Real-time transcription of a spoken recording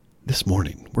This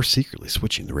morning, we're secretly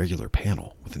switching the regular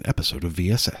panel with an episode of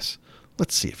VSS.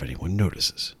 Let's see if anyone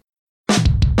notices.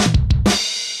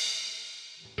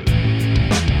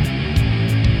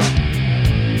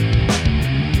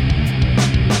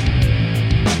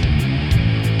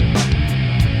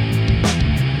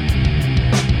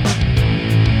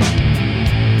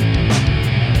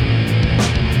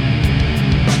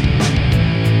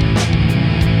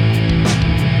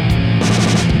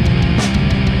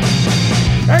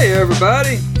 Hey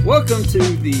everybody, welcome to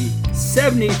the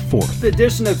 74th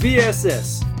edition of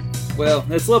VSS. Well,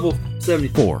 it's level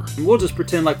 74. And we'll just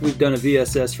pretend like we've done a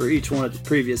VSS for each one of the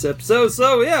previous episodes.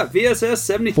 So yeah, VSS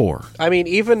 74. I mean,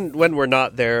 even when we're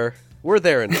not there, we're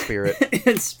there in spirit.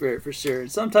 In spirit, for sure.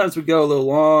 Sometimes we go a little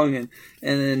long, and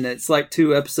then it's like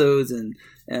 2 episodes and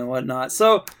whatnot.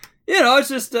 So, you know, it's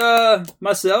just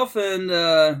myself and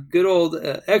good old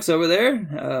X over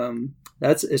there.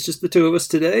 It's just the 2 of us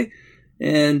today.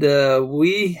 And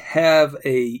we have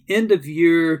a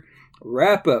end-of-year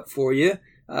wrap-up for you.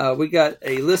 We got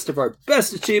a list of our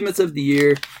best achievements of the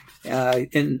year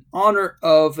in honor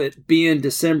of it being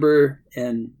December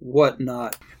and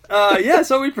whatnot.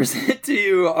 So we present to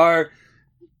you our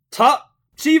top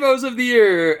Chivos of the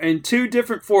year in 2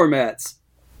 different formats.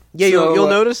 Yeah, so, you'll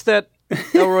notice that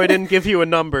Elroy didn't give you a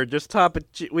number. Just top it.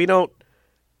 We don't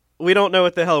know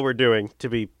what the hell we're doing, to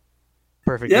be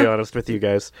perfectly honest with you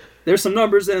guys. There's some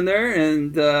numbers in there,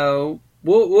 and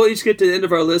we'll each get to the end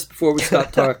of our list before we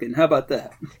stop talking. How about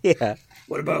that? Yeah.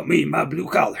 What about me, my blue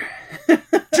collar?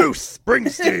 Juice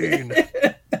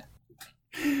Springsteen.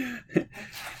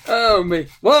 Oh, me.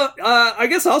 Well, I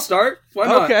guess I'll start. Why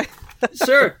not? Okay.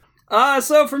 Sure.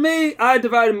 So for me, I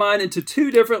divided mine into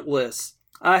 2 different lists.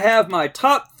 I have my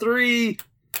top 3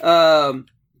 personal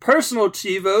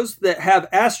Chivos that have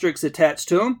asterisks attached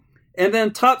to them. And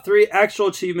then top 3 actual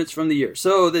achievements from the year.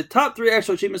 So the top 3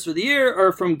 actual achievements for the year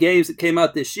are from games that came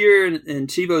out this year and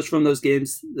Chivos from those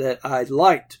games that I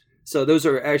liked. So those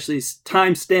are actually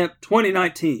timestamped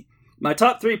 2019. My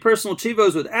top 3 personal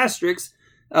Chivos with asterisks.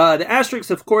 The asterisks,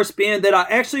 of course, being that I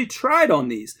actually tried on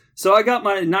these. So I got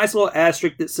my nice little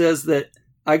asterisk that says that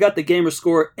I got the gamer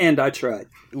score and I tried.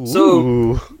 Ooh.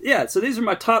 So these are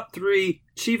my top 3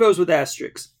 Chivos with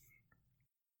asterisks.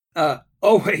 But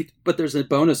there's a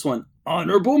bonus one.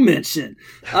 Honorable mention.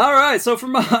 All right, so for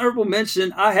my honorable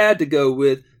mention, I had to go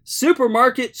with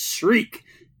Supermarket Shriek.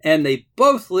 And they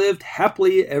both lived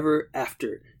happily ever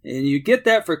after. And you get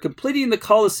that for completing the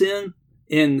Coliseum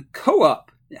in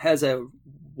co-op. It has a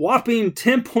whopping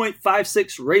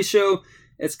 10.56 ratio.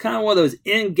 It's kind of one of those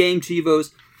in-game Chivos.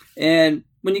 And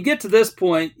when you get to this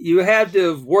point, you have to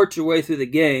have worked your way through the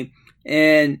game.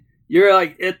 And you're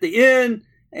like at the end,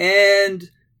 and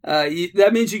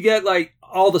that means you get like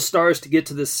all the stars to get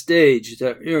to this stage.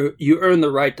 You earn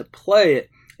the right to play it.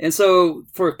 And so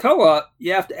for co-op,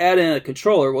 you have to add in a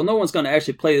controller. Well, no one's going to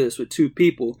actually play this with 2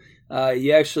 people.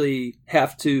 You actually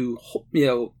have to,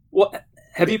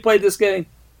 have you played this game?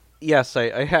 Yes,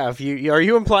 I have. Are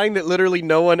you implying that literally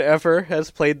no one ever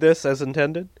has played this as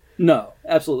intended? No,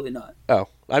 absolutely not. Oh,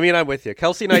 I mean, I'm with you.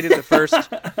 Kelsey and I did the first.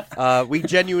 We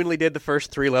genuinely did the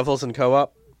first 3 levels in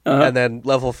co-op, and then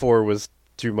level 4 was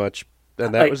too much,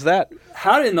 and that was that.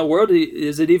 How in the world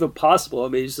is it even possible? I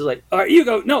mean, it's just like, all right, you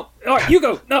go, no, all right, you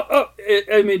go, no. Oh,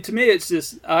 I mean, to me, it's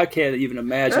just, I can't even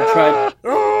imagine trying.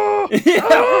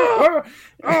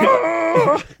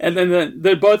 And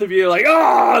then both of you are like,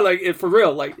 like for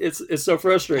real, like it's so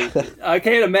frustrating. I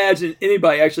can't imagine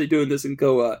anybody actually doing this in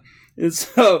co-op. And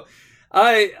so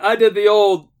I did the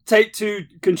old take 2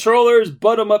 controllers,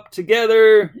 butt them up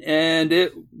together, and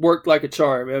it worked like a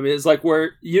charm. I mean, it's like we're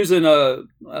using a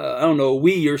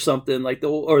Wii or something, like the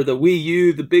Wii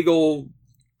U, the big old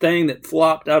thing that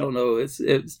flopped. I don't know. It's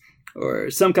or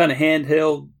some kind of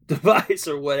handheld device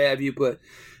or what have you. But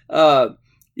so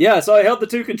I held the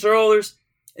 2 controllers.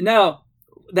 And now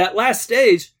that last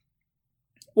stage.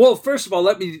 Well, first of all,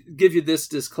 let me give you this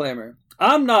disclaimer.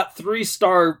 I'm not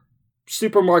 3-star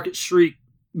Supermarket Shriek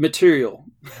material.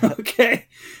 Okay,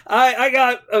 I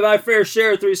got my fair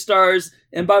share of 3 stars,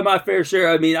 and by my fair share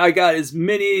I mean I got as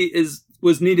many as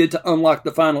was needed to unlock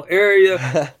the final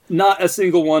area, not a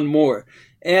single one more.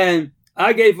 And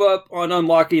I gave up on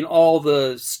unlocking all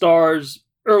the stars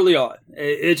early on.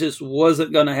 It just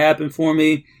wasn't going to happen for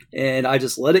me, and I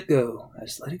just let it go.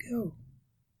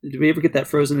 Did we ever get that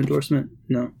Frozen endorsement?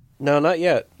 No, not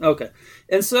yet. Okay.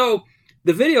 And so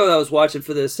the video that I was watching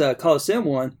for this Coliseum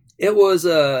one, it was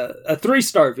a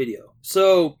 3-star video.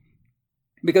 So,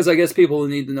 because I guess people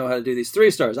need to know how to do these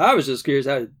 3 stars. I was just curious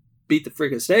how to beat the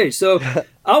freaking stage. So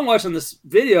I'm watching this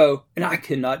video and I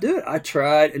could not do it. I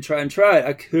tried and tried and tried.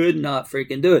 I could not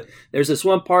freaking do it. There's this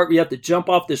one part where you have to jump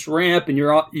off this ramp and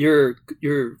you're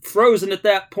frozen at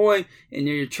that point and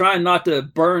you're trying not to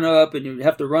burn up and you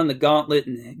have to run the gauntlet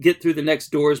and get through the next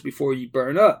doors before you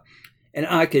burn up. And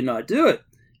I could not do it.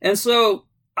 And so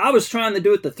I was trying to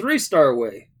do it the 3-star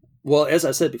way. Well, as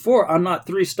I said before, I'm not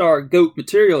 3-star GOAT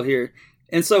material here.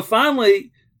 And so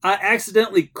finally, I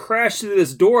accidentally crashed through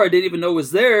this door I didn't even know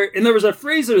was there, and there was a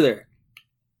freezer there.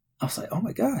 I was like, oh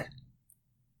my God,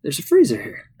 there's a freezer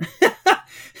here.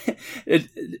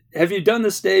 Have you done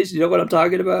this stage? Do you know what I'm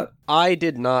talking about? I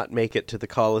did not make it to the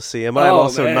Coliseum. I'm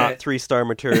also not 3-star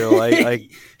material. I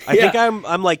think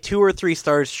I'm like 2 or 3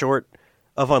 stars short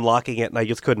of unlocking it, and I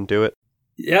just couldn't do it.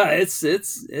 Yeah, it's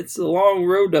a long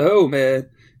road to hoe, man.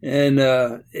 And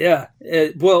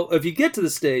well, if you get to the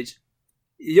stage,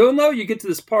 you'll know you get to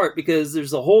this part because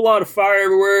there's a whole lot of fire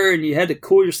everywhere and you had to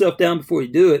cool yourself down before you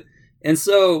do it. And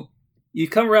so you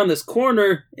come around this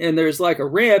corner and there's like a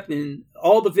ramp and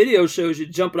all the video shows you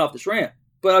jumping off this ramp.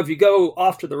 But if you go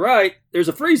off to the right, there's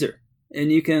a freezer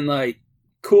and you can like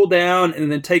cool down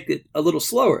and then take it a little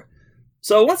slower.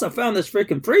 So once I found this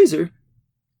freaking freezer,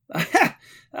 man,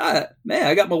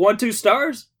 I got my 1-2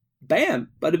 stars. Bam,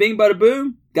 bada bing, bada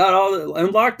boom.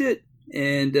 Unlocked it.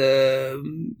 And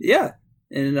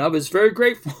and I was very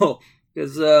grateful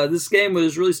because this game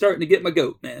was really starting to get my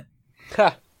goat, man.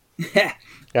 Ha.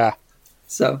 Yeah.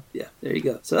 So, yeah, there you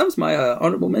go. So that was my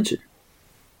honorable mention.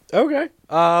 Okay.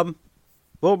 Well,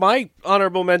 my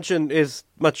honorable mention is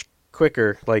much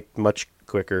quicker.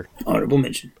 Honorable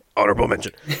mention.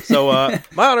 So,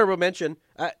 my honorable mention...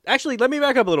 actually, let me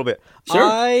back up a little bit. Sure.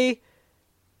 I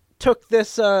took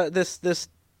this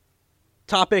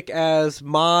topic as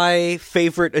my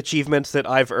favorite achievements that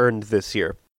I've earned this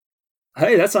year.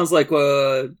 Hey, that sounds like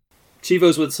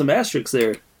Chivos with some asterisks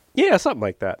there. Yeah, something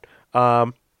like that.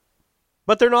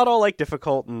 But they're not all like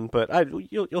difficult, but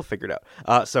you'll figure it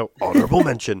out. So honorable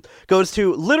mention goes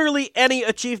to literally any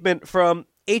achievement from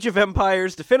Age of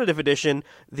Empires Definitive Edition,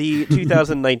 the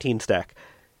 2019 stack.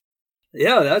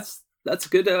 Yeah, that's a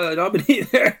good nominee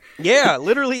there. Yeah,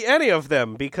 literally any of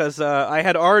them, because I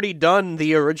had already done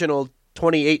the original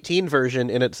 2018 version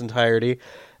in its entirety,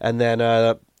 and then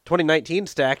 2019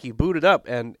 stack, you boot it up,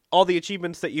 and all the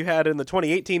achievements that you had in the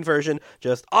 2018 version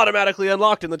just automatically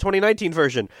unlocked in the 2019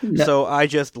 version. No. So I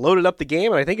just loaded up the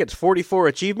game, and I think it's 44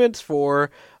 achievements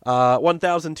for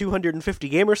 1,250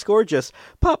 gamer score, just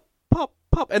pop, pop,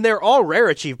 pop, and they're all rare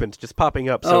achievements just popping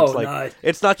up. So it's like, nice.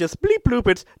 It's not just bleep bloop,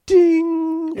 it's ding.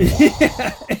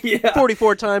 Yeah.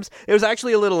 44 times. It was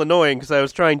actually a little annoying because I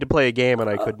was trying to play a game and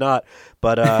I could not.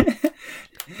 But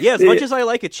yeah, as much as I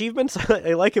like achievements,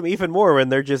 I like them even more when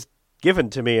they're just given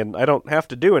to me and I don't have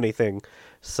to do anything.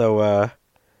 So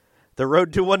the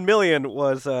road to 1 million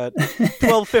was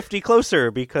 1250 closer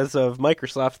because of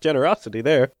Microsoft's generosity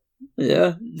there.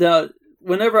 Yeah. Now,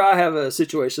 whenever I have a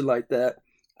situation like that,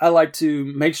 I like to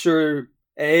make sure,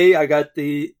 A, I got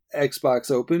the Xbox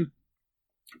open.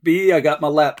 B, I got my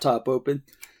laptop open.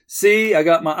 C, I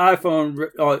got my iPhone,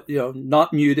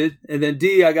 not muted. And then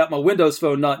D, I got my Windows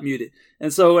Phone not muted.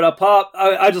 And so when I pop,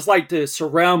 I just like to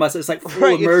surround myself. It's like full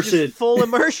immersion. It's just full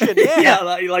immersion, yeah. Yeah,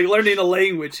 like learning a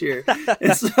language here.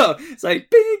 And so it's like,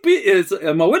 beep,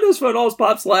 beep. My Windows Phone always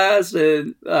pops last,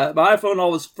 and my iPhone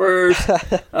always first.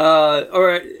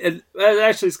 And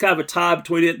actually, it's kind of a tie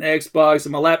between it and the Xbox,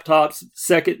 and my laptop's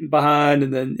second and behind,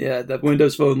 and then, the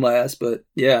Windows Phone last. But,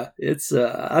 yeah, it's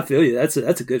I feel you. That's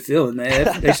a good feeling, man.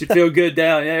 It makes you feel good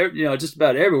down, just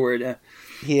about everywhere now.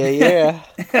 Yeah.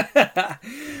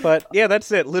 But yeah,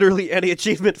 that's it. Literally any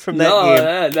achievement from that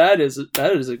game. That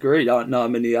is a great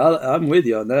nominee. I'm with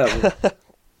you on that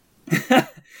one.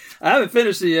 I haven't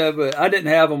finished it yet, but I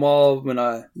didn't have them all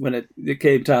when it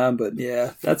came time. But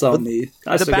yeah, that's all me.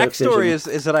 The backstory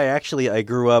is that I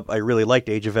grew up. I really liked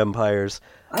Age of Empires.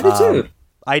 I did too.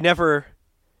 I never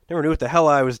knew what the hell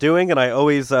I was doing, and I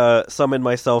always summoned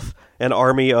myself an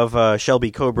army of Shelby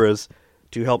Cobras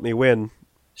to help me win.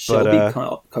 Shelby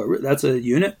Cobra? That's a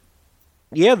unit?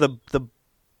 Yeah, the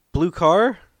blue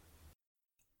car.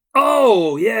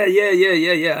 Oh, yeah.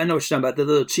 I know what you're talking about, the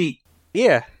little cheat.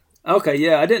 Yeah. Okay,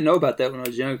 yeah, I didn't know about that when I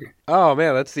was younger. Oh,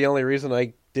 man, that's the only reason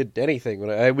I did anything. When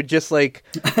I would just, I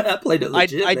played it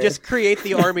legit, I'd just create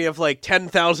the army of,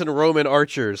 10,000 Roman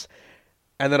archers,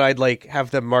 and then I'd,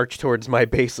 have them march towards my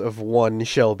base of one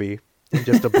Shelby and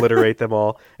just obliterate them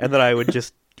all. And then I would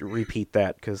just repeat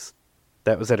that, because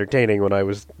that was entertaining when I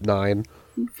was 9.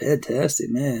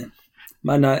 Fantastic, man.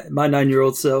 my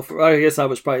 9-year-old self. I guess I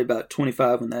was probably about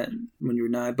 25 when you were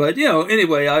 9. But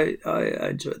anyway, I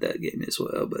enjoyed that game as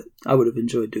well. But I would have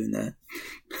enjoyed doing that.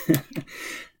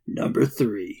 Number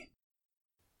 3.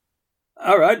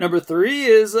 All right, number 3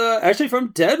 is actually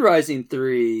from Dead Rising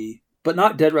 3. But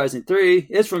not Dead Rising 3.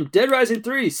 It's from Dead Rising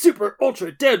 3 Super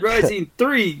Ultra Dead Rising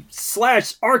 3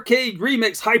 / Arcade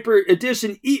Remix Hyper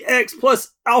Edition EX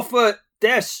plus Alpha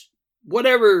dash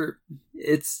whatever.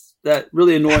 It's that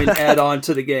really annoying add-on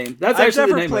to the game. That's actually I've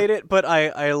the never name played it, but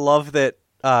I love that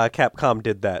Capcom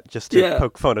did that just to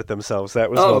poke fun at themselves. That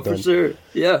was well done. For sure.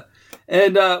 Yeah.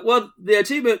 And the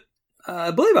achievement, I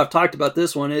believe I've talked about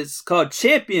this one. It's called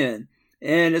Champion.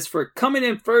 And it's for coming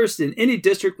in first in any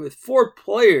district with 4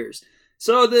 players.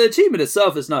 So the achievement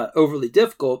itself is not overly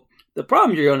difficult. The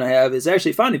problem you're going to have is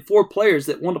actually finding 4 players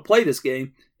that want to play this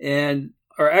game and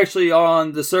are actually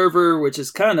on the server, which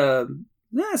is kind of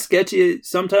sketchy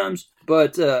sometimes.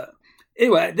 But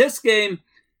anyway, this game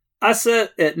I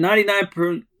set at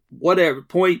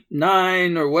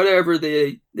 99.9 or whatever. There are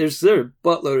a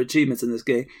buttload of achievements in this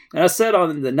game. And I set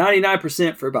on the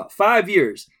 99% for about 5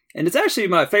 years. And it's actually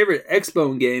my favorite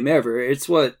X-Bone game ever. It's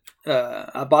what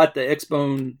I bought the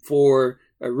X-Bone for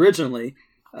originally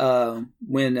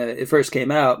when it first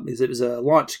came out, because it was a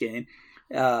launch game.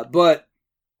 But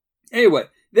anyway,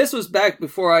 this was back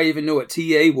before I even knew what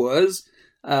TA was.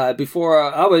 Before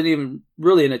I wasn't even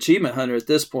really an achievement hunter at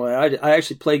this point. I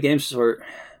actually played games for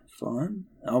fun.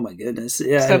 Oh my goodness!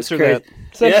 Yeah, censor that.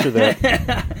 Censor that.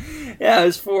 Yeah, it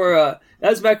was for. That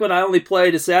was back when I only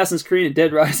played Assassin's Creed and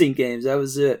Dead Rising games. That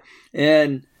was it.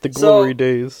 And the glory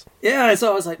days. Yeah, and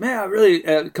so I was like, man, I really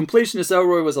completionist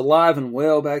Elroy was alive and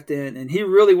well back then, and he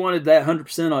really wanted that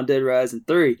 100% on Dead Rising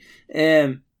 3.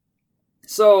 And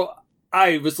so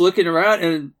I was looking around,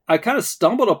 and I kind of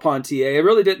stumbled upon TA. I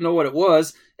really didn't know what it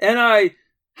was, and I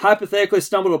hypothetically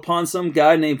stumbled upon some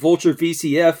guy named Vulture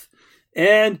VCF,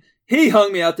 and he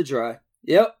hung me out to dry.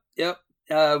 Yep.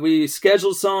 We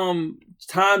scheduled some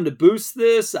time to boost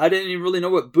this. I didn't even really know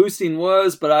what boosting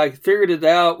was, but I figured it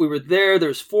out. We were there.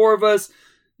 There's 4 of us.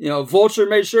 Vulture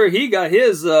made sure he got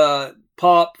his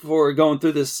pop for going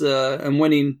through this and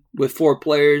winning with 4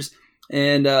 players.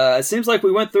 And it seems like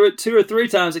we went through it 2 or 3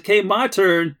 times. It came my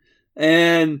turn,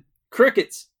 and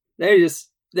crickets.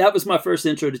 That was my first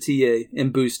intro to TA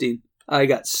and boosting. I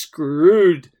got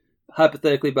screwed,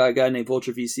 hypothetically, by a guy named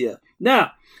Vulture VCF.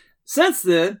 Now, since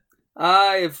then,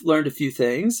 I've learned a few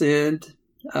things and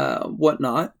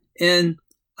whatnot, and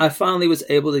I finally was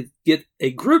able to get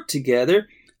a group together.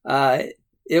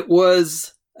 It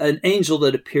was an angel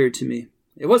that appeared to me.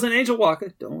 It wasn't Angel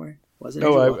Waka, don't worry.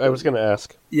 I was going to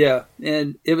ask. Yeah,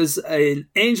 and it was an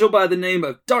angel by the name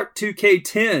of Dark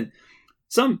 2K10,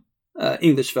 some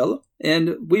English fellow,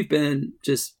 and we've been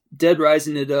just Dead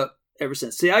Rising it up ever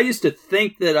since. See, I used to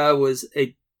think that I was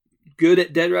good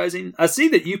at Dead Rising. I see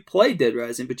that you played Dead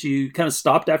Rising, but you kind of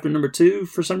stopped after number 2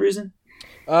 for some reason.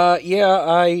 Yeah,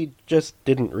 I just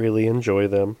didn't really enjoy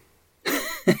them.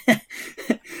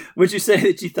 Would you say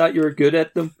that you thought you were good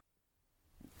at them?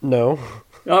 No.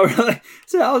 Oh, really?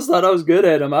 See, I always thought I was good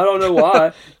at them. I don't know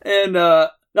why. And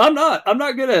I'm not. I'm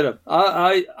not good at them.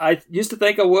 I used to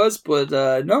think I was, but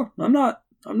no, I'm not.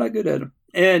 I'm not good at them.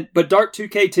 But Dark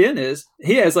 2K10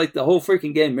 he has like the whole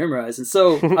freaking game memorized. And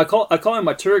so I call him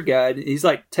my tour guide. He's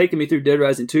like taking me through Dead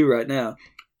Rising 2 right now.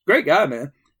 Great guy,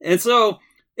 man. And so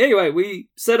anyway, we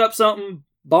set up something.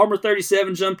 Bomber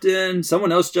 37 jumped in.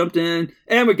 Someone else jumped in,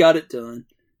 and we got it done.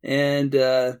 And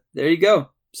there you go.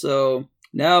 So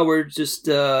now we're just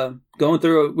going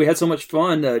through. We had so much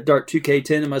fun. Dark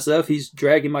 2K10 and myself. He's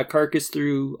dragging my carcass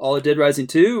through all of Dead Rising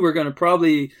 2. We're gonna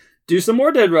probably do some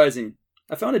more Dead Rising.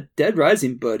 I found a Dead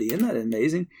Rising buddy. Isn't that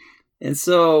amazing? And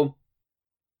so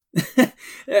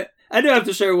I do have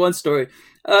to share one story.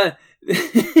 I'm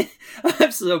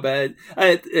so bad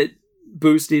at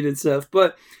boosting and stuff.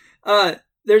 But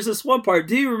there's this one part.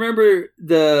 Do you remember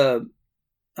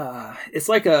it's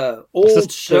like a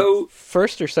old show.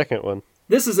 First or second one?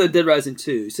 This is a Dead Rising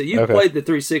 2. So you played the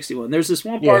 360 one. There's this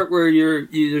one part where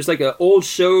there's like an old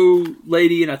show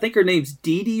lady, and I think her name's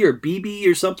Dee Dee or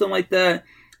BB or something like that.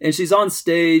 And she's on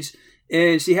stage,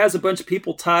 and she has a bunch of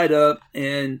people tied up,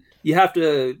 and you have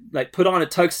to like put on a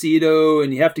tuxedo,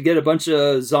 and you have to get a bunch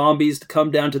of zombies to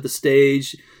come down to the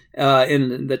stage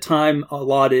in the time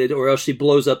allotted, or else she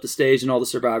blows up the stage and all the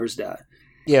survivors die.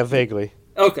 Yeah, vaguely.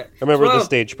 Okay. I remember the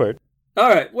stage part. All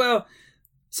right. Well,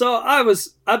 so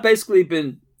I've basically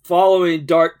been following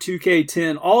Dark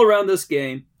 2K10 all around this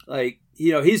game. Like,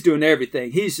 he's doing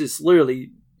everything. He's just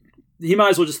literally he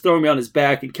might as well just throw me on his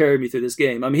back and carry me through this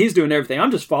game. I mean, he's doing everything.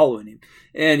 I'm just following him.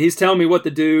 And he's telling me what to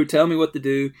do,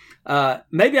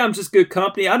 maybe I'm just good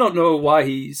company. I don't know why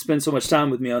he spends so much time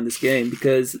with me on this game,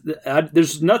 because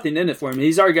there's nothing in it for him.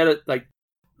 He's already got it, like,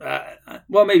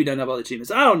 maybe he doesn't have all the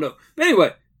achievements. I don't know. But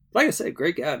anyway, like I said,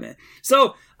 great guy, man.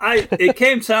 So it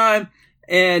came time,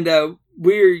 and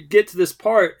we get to this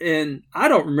part, and I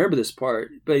don't remember this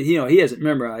part, but he hasn't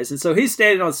memorized. And so he's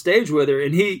standing on stage with her,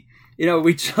 and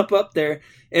we jump up there,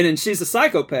 and then she's a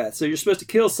psychopath. So you're supposed to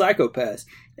kill psychopaths.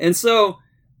 And so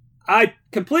I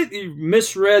completely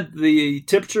misread the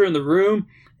temperature in the room,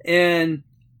 and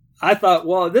I thought,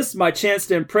 well, this is my chance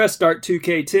to impress Dart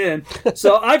 2K10.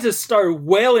 So I just started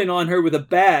wailing on her with a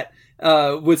bat,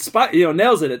 with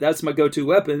nails in it. That's my go-to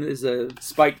weapon, is a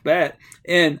spiked bat.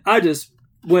 And I just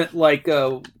went like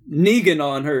Negan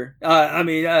on her.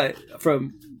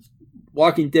 From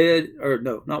Walking Dead, or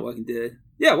no, not Walking Dead.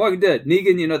 Yeah, Walking Dead.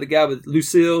 Negan, the guy with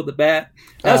Lucille, the bat.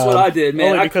 That's what I did,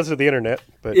 man. Only because of the internet.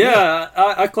 But yeah,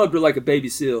 I clubbed her like a baby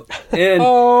seal. And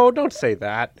oh, don't say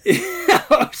that.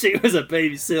 She was a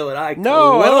baby seal, and I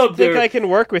don't think I can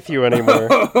work with you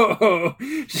anymore.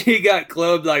 She got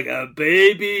clubbed like a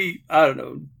baby. I don't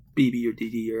know, BB or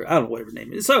DD, or I don't know, whatever her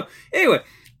name is. So anyway,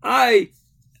 I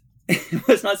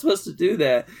was not supposed to do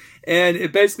that, and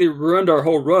it basically ruined our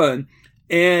whole run.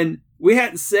 And we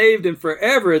hadn't saved in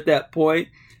forever at that point,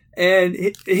 and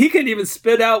he couldn't even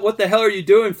spit out, "What the hell are you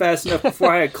doing?" fast enough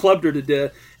before I had clubbed her to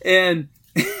death. And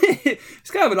it's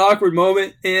kind of an awkward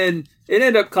moment, and it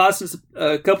ended up costing us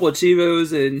a couple of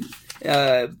Chivos and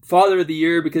Father of the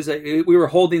Year, because we were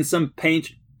holding some paint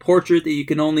portrait that you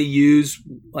can only use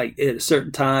like at a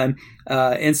certain time,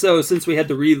 and so since we had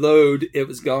to reload, it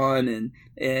was gone,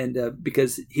 and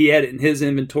because he had it in his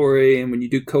inventory, and when you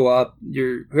do co-op,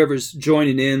 whoever's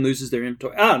joining in loses their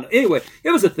inventory. I don't know. Anyway,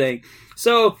 it was a thing.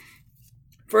 So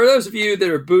for those of you that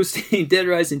are boosting Dead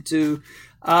Rising 2,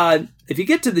 if you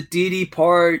get to the DD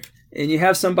part and you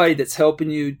have somebody that's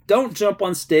helping you, don't jump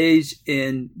on stage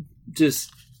and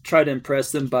just try to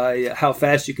impress them by how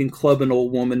fast you can club an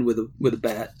old woman with a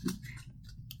bat.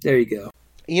 There you go.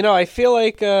 I feel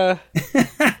like the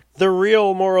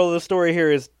real moral of the story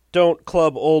here is don't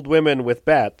club old women with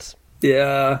bats.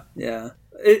 Yeah.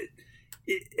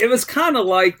 It was kind of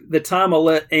like the time I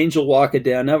let Angel Waka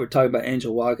down. Now we're talking about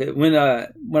Angel Waka. When I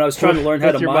was trying to learn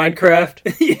how to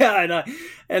Minecraft. Yeah,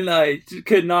 and I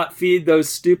could not feed those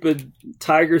stupid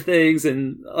tiger things,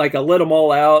 and like I let them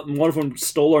all out, and one of them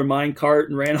stole our minecart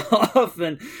and ran off,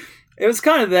 and it was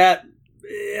kind of that.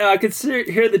 I could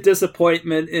hear the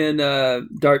disappointment in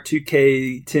Dart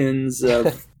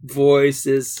 2K10's voice.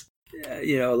 Is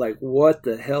like, what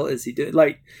the hell is he doing?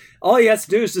 Like, all he has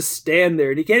to do is just stand there,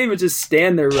 and he can't even just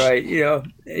stand there right.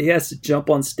 He has to jump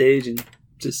on stage and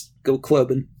just go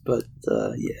clubbing. But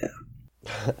yeah.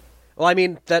 Well, I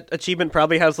mean, that achievement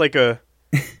probably has like a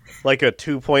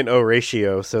 2.0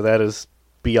 ratio, so that is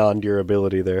beyond your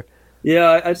ability there.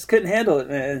 Yeah, I just couldn't handle it,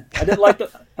 man. I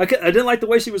didn't like the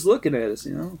way she was looking at us.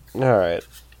 All right.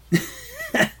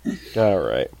 All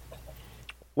right.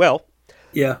 Well.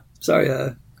 Yeah. Sorry.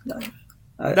 I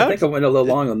think I went a little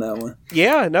long on that one.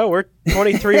 Yeah. No, we're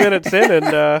 23 minutes in,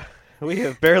 and we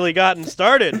have barely gotten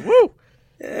started. Woo.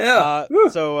 Yeah.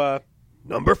 So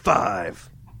number 5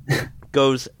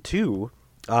 goes to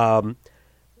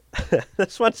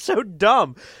this one's so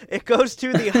dumb. It goes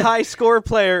to the high score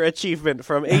player achievement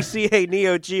from ACA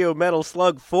Neo Geo Metal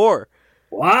Slug 4.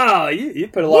 Wow, you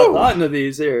put a lot of thought into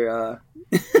these here.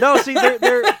 No, see,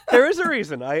 there is a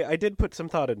reason. I did put some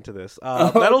thought into this.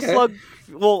 Metal Slug.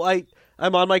 Well,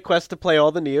 I'm on my quest to play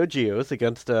all the Neo Geos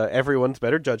against everyone's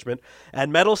better judgment,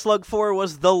 and Metal Slug 4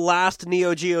 was the last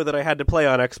Neo Geo that I had to play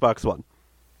on Xbox One.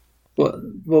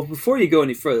 Well, before you go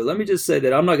any further, let me just say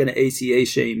that I'm not going to ACA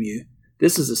shame you.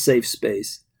 This is a safe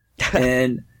space,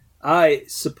 and I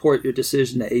support your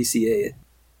decision to ACA it.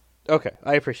 Okay,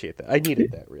 I appreciate that. I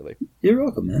needed that, really. You're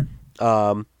welcome, man.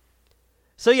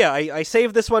 So yeah, I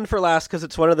saved this one for last because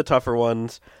it's one of the tougher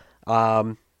ones.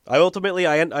 I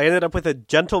ended up with a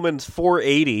Gentleman's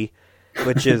 480,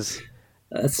 which is...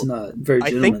 That's not very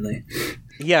gentlemanly.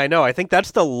 Yeah, I know. I think that's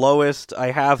the lowest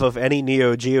I have of any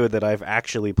Neo Geo that I've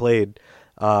actually played.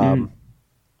 So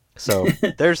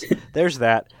there's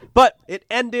that. But it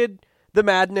ended the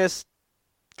madness,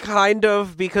 kind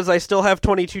of, because I still have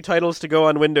 22 titles to go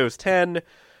on Windows 10.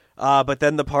 But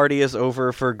then the party is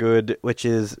over for good, which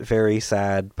is very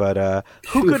sad. But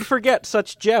who could forget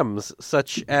such gems,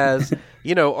 such as,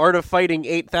 Art of Fighting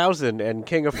 8000 and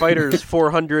King of Fighters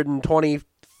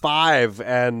 425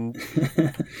 and,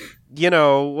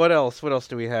 what else? What else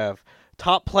do we have?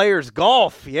 Top Players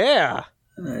Golf, yeah.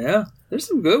 Yeah, there's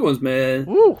some good ones, man.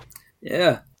 Woo.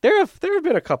 Yeah. There have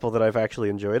been a couple that I've actually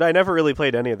enjoyed. I never really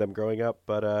played any of them growing up,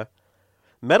 but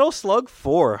Metal Slug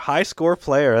 4, high score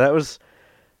player. That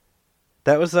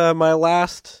was my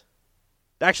last.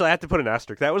 Actually, I have to put an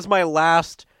asterisk. That was my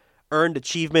last earned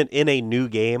achievement in a new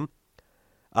game.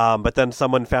 But then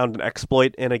someone found an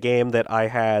exploit in a game that I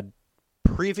had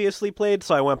previously played,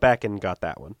 so I went back and got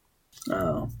that one.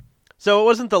 Oh. So it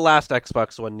wasn't the last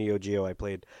Xbox One Neo Geo I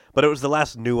played, but it was the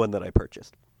last new one that I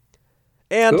purchased.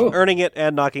 And Cool. earning it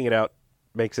and knocking it out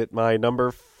makes it my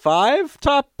number 5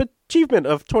 top achievement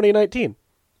of 2019.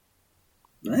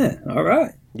 Man, all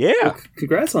right. Yeah. Well,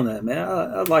 congrats on that, man.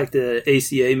 I like the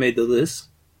ACA made the list.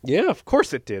 Yeah, of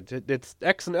course it did. It's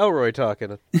X and Elroy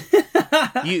talking.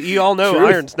 you all know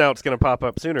Truth. Iron Snout's going to pop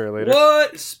up sooner or later.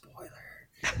 What? Spoiler.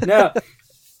 Now,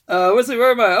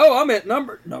 where am I? Oh, I'm at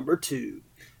number 2.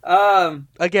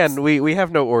 Again, we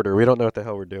have no order. We don't know what the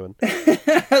hell we're doing.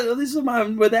 These are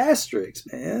mine with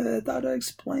asterisks, man. I thought I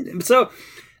explained it. So,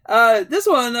 this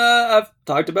one I've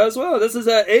talked about as well. This is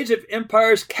Age of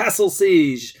Empires Castle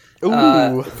Siege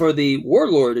for the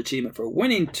Warlord achievement for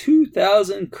winning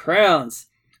 2,000 crowns.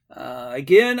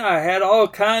 Again, I had all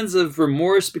kinds of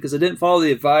remorse because I didn't follow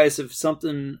the advice of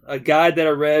a guide that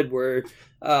I read where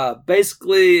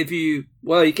basically you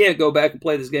can't go back and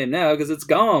play this game now because it's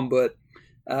gone, but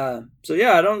so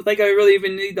yeah, I don't think I really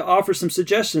even need to offer some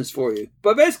suggestions for you.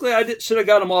 But basically, should have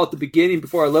got them all at the beginning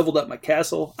before I leveled up my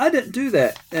castle. I didn't do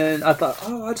that, and I thought,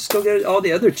 I'll just go get all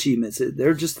the other achievements.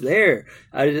 They're just there.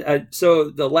 So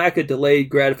the lack of delayed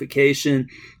gratification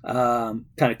kind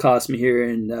of cost me here,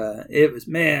 and it was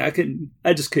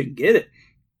I just couldn't get it.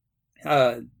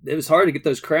 It was hard to get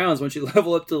those crowns once you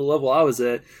level up to the level I was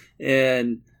at,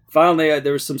 and finally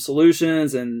there was some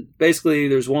solutions, and basically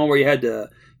there's one where you had to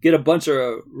get a bunch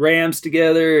of rams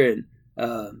together and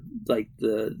like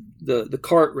the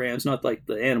cart rams, not like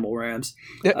the animal rams.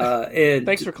 And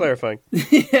Thanks for clarifying.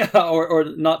 Yeah, or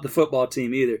not the football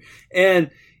team either. And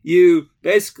you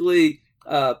basically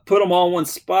put them all in one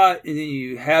spot, and then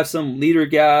you have some leader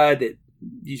guy that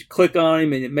you click on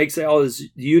him, and it makes all his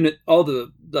unit, all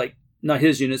the not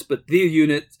his units, but the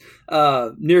units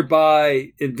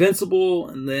nearby invincible,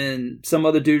 and then some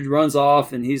other dude runs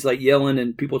off and he's like yelling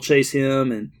and people chase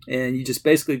him, and you just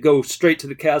basically go straight to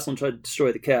the castle and try to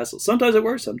destroy the castle. Sometimes it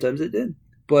works, sometimes it didn't.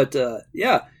 But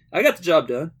yeah, I got the job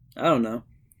done. I don't know.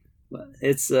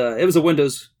 It was a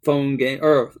Windows phone game,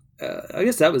 or I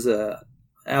guess that was a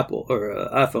Apple or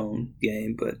a iPhone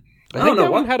game, but I think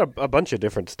that one had a bunch of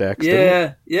different stacks.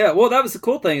 Yeah. Well, that was the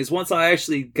cool thing is once I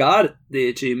actually got the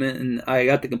achievement and I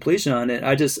got the completion on it,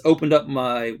 I just opened up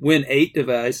my Win 8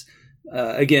 device.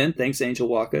 Again, thanks, Angel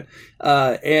Walker.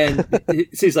 And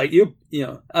he's like,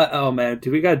 oh man, do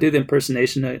we got to do the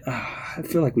impersonation? I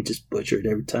feel like we just butcher it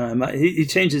every time. He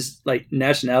changes like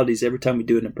nationalities every time we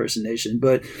do an impersonation,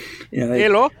 but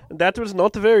hello, that was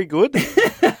not very good.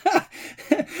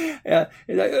 Yeah,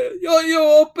 he's like, you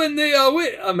open the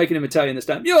win. I'm making him Italian this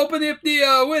time. You open up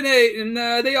the Win 8 and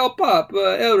they all pop,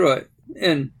 Elroy,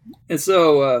 and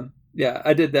so yeah,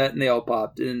 I did that and they all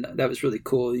popped, and that was really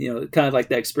cool. Kind of like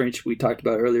that experience we talked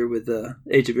about earlier with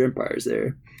Age of Empires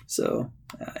there. So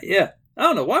yeah, I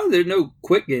don't know why there are no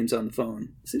quick games on the phone.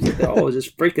 It seems like they're all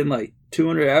just freaking like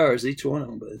 200 hours each one of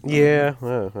them. But yeah,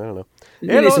 well, I don't know.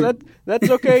 Hello, that's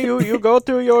okay. You go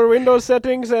to your Windows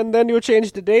settings and then you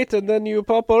change the date and then you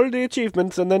pop all the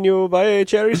achievements and then you buy a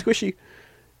cherry squishy.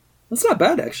 That's not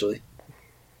bad actually.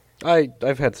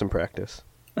 I've had some practice.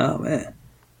 Oh man,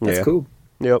 that's cool.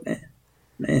 Yep.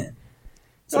 Man.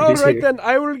 Like all right then,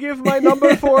 I will give my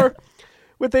number 4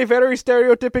 with a very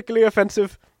stereotypically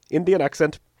offensive Indian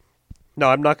accent. No,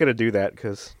 I'm not going to do that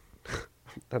because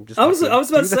I'm just. I was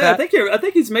about to say. I think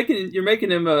you're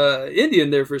making him Indian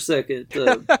there for a second.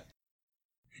 Well,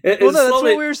 no, that's what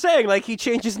we were saying. Like he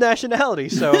changed his nationality,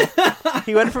 so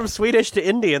he went from Swedish to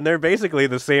Indian. They're basically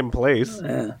the same place.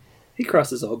 Yeah, he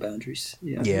crosses all boundaries.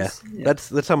 Yeah.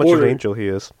 That's how much of an angel he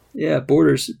is. Yeah,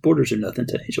 borders are nothing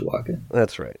to Angel Walker.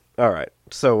 That's right. All right,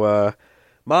 so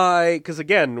because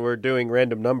again we're doing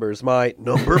random numbers. My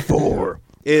number 4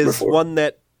 is one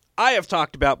that I have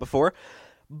talked about before,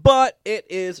 but it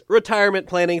is Retirement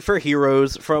Planning for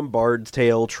Heroes from Bard's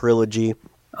Tale Trilogy.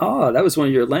 Oh, that was one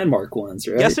of your landmark ones,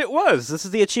 right? Yes, it was. This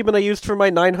is the achievement I used for my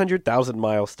 900,000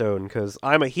 milestone, because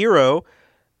I'm a hero,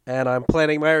 and I'm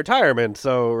planning my retirement,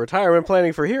 so Retirement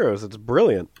Planning for Heroes, it's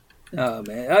brilliant. Oh,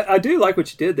 man. I do like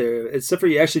what you did there, except for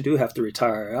you actually do have to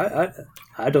retire.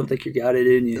 I don't think you got it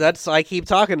in you. I keep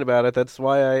talking about it. That's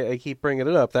why I keep bringing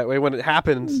it up. That way when it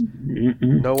happens,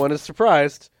 no one is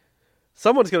surprised.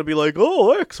 Someone's going to be like,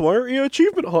 oh, X, why aren't you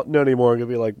achievement hunting anymore? I'm going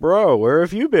to be like, bro, where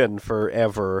have you been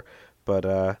forever?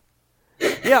 But,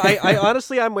 Yeah, I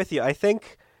honestly, I'm with you. I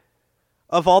think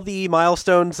of all the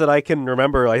milestones that I can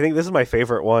remember, I think this is my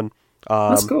favorite one.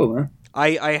 That's cool, man.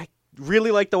 I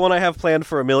really like the one I have planned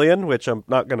for 1,000,000, which I'm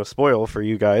not going to spoil for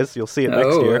you guys. You'll see it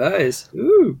next year. Nice.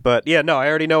 Ooh. But yeah, no, I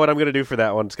already know what I'm going to do for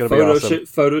that one. It's going to be awesome.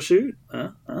 Photo shoot?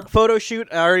 Photo shoot,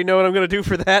 I already know what I'm going to do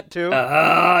for that, too.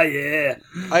 Yeah.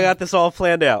 I got this all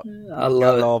planned out. I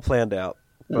love it. All planned out.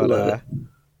 I love it.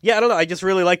 Yeah, I don't know. I just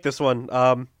really like this one.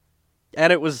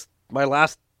 And it was my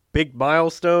last big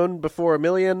milestone before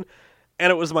 1,000,000,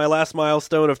 and it was my last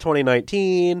milestone of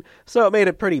 2019, so it made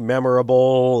it pretty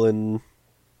memorable, and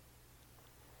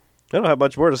I don't have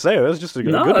much more to say. It was just a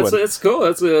good one. It's cool.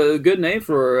 That's a good name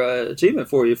for achievement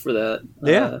for you for that.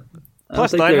 Yeah.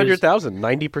 Plus 900,000,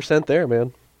 90% there,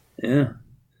 man. Yeah.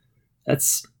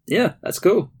 That's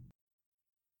cool.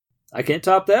 I can't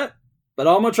top that, but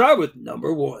I'm going to try with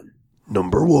number 1.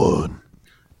 Number 1.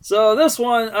 So this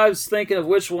one, I was thinking of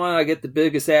which one I get the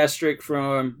biggest asterisk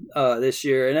from this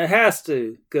year, and it has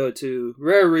to go to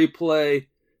Rare Replay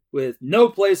with No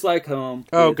Place Like Home.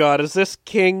 Oh God, is this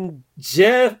King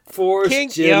Jet Force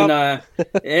Gemini?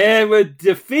 Yep. And with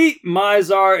defeat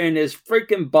Mizar and his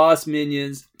freaking boss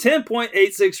minions,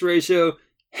 10.86 ratio,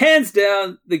 hands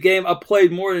down the game I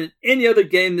played more than any other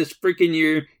game this freaking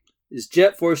year is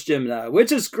Jet Force Gemini,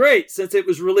 which is great since it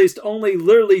was released only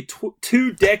literally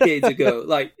 2 decades ago.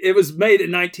 Like, it was made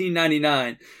in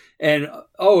 1999, and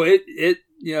it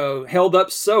held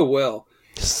up so well.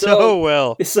 So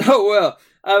well.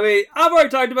 I mean, I've already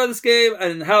talked about this game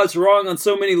and how it's wrong on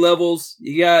so many levels.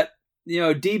 You got,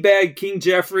 D-bag King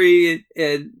Jeffrey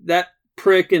and that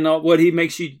prick and what he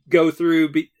makes you go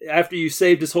through after you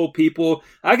saved his whole people.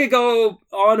 I could go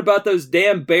on about those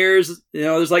damn bears.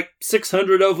 There's like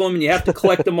 600 of them and you have to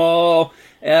collect them all.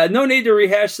 No need to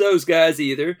rehash those guys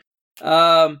either.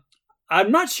 I'm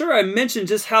not sure I mentioned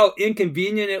just how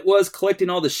inconvenient it was collecting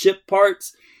all the ship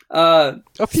parts. A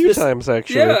few times,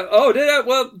 actually. Yeah. Oh,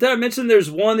 did I mention there's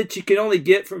one that you can only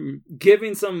get from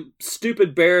giving some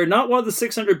stupid bear, not one of the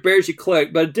 600 bears you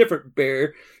collect, but a different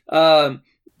bear.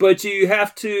 But you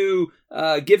have to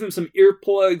give him some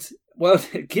earplugs. Well,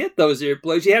 to get those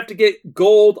earplugs, you have to get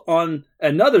gold on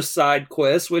another side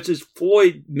quest, which is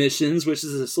Floyd Missions, which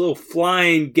is this little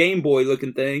flying Game Boy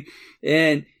looking thing.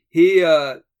 And you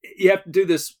have to do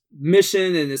this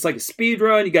mission, and it's like a speed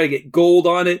run. You got to get gold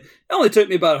on it. It only took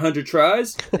me about 100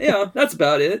 tries. That's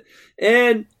about it.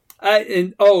 And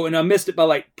I missed it by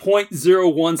like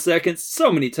 0.01 seconds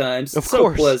so many times. Of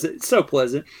course. So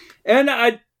pleasant. And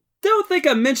I don't think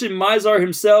I mentioned Mizar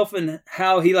himself and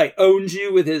how he like owns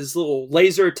you with his little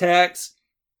laser attacks.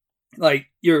 Like,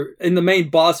 you're in the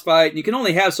main boss fight and you can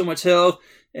only have so much health,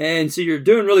 and so you're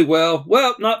doing really well.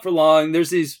 Well, not for long. There's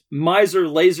these Mizar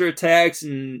laser attacks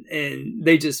and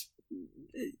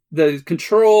the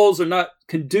controls are not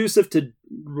conducive to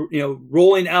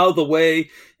rolling out of the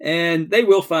way, and they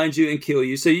will find you and kill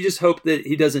you. So you just hope that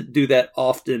he doesn't do that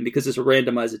often because it's a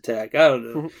randomized attack. I don't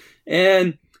know.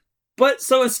 Mm-hmm. But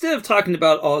so instead of talking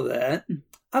about all that,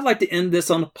 I'd like to end this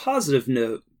on a positive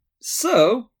note.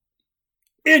 So,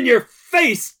 in your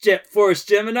face, Jet Force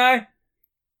Gemini.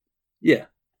 Yeah.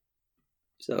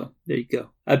 So there you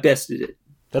go. I bested it.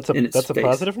 That's a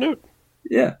positive note.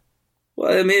 Yeah.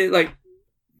 Well, I mean, it like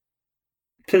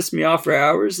pissed me off for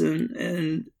hours,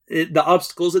 and the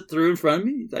obstacles it threw in front of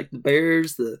me, like the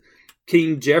bears, the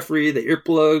King Jeffrey, the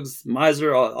earplugs,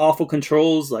 Mizar, awful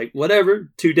controls, like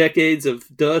whatever, 2 decades of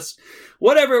dust,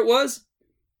 whatever it was,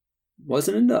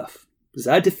 wasn't enough. Because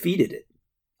I defeated it.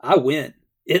 I win.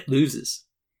 It loses.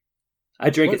 I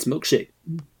drank its milkshake.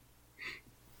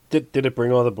 Did it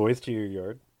bring all the boys to your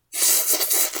yard?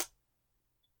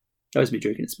 That was me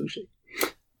drinking its milkshake.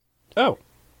 Oh.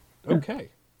 Okay.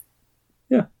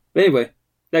 Yeah. But anyway,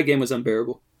 that game was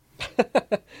unbearable.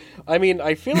 I mean,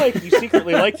 I feel like you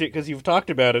secretly liked it because you've talked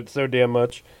about it so damn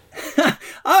much.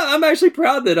 I'm actually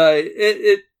proud that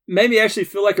it made me actually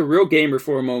feel like a real gamer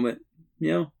for a moment.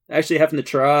 Actually having to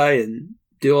try and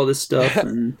do all this stuff.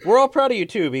 And we're all proud of you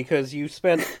too, because you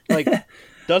spent like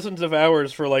dozens of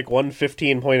hours for like one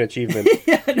 15-point achievement.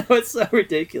 Yeah, I know, it's so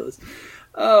ridiculous.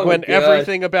 Oh, when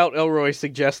everything about Elroy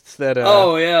suggests that.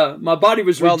 Oh yeah, my body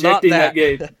was rejecting that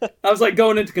game. I was like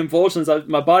going into convulsions.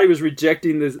 My body was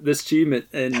rejecting this achievement,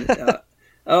 and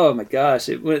oh my gosh,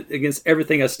 it went against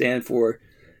everything I stand for.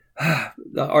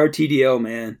 The RTDO,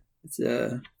 man,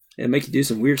 it makes you do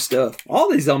some weird stuff.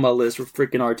 All these on my list were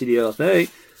freaking RTDO, I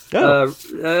think. Oh.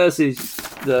 Let's see,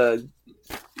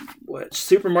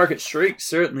 Supermarket Shriek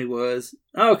certainly was.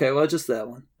 Oh, okay, well, just that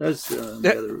one. That's the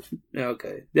other.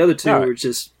 Okay, the other two were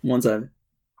just ones I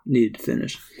needed to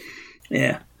finish.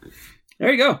 Yeah.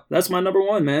 There you go. That's my number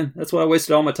one, man. That's what I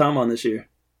wasted all my time on this year.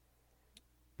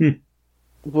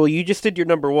 Well, you just did your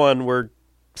number one. We're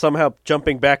somehow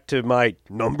jumping back to my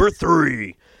number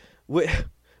 3,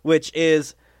 which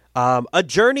is a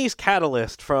Journey's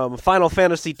Catalyst from Final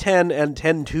Fantasy X and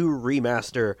X-2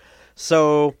 Remaster.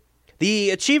 So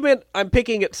the achievement I'm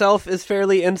picking itself is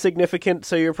fairly insignificant,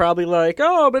 so you're probably like,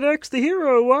 oh, but X the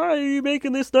hero, why are you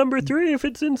making this number 3 if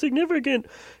it's insignificant?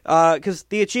 Because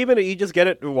the achievement, you just get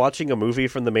it watching a movie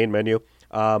from the main menu.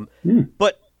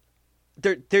 But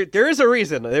there is a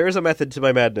reason. There is a method to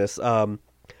my madness.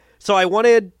 So I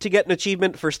wanted to get an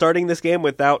achievement for starting this game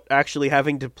without actually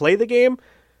having to play the game,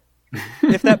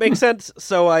 if that makes sense.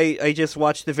 So I just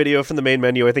watched the video from the main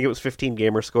menu. I think it was 15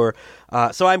 gamer score.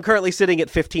 So I'm currently sitting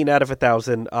at 15 out of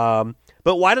 1,000.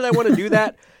 But why did I want to do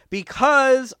that?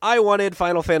 Because I wanted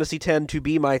Final Fantasy X to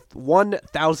be my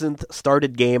 1,000th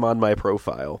started game on my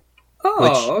profile.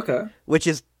 Oh, okay. Which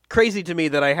is crazy to me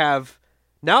that I have...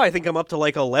 Now I think I'm up to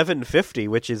like 1150,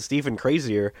 which is even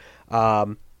crazier.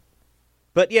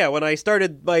 But yeah, when I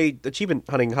started my achievement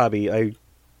hunting hobby,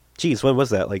 when was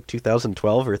that? Like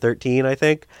 2012 or 13, I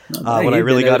think, when I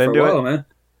really got into it. Man.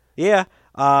 Yeah.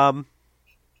 But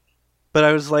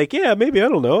I was like, yeah, maybe, I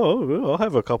don't know, I'll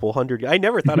have a couple hundred. I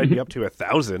never thought I'd be up to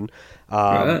 1,000.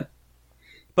 Right.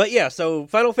 But yeah, so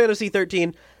Final Fantasy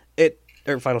 13,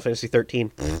 Final Fantasy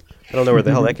 13. I don't know where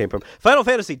the hell that came from. Final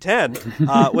Fantasy X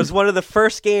was one of the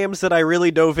first games that I really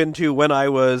dove into when I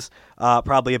was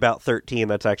probably about 13.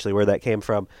 That's actually where that came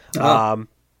from. Oh.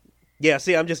 Yeah,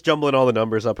 see, I'm just jumbling all the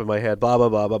numbers up in my head. Blah, blah,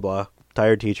 blah, blah, blah.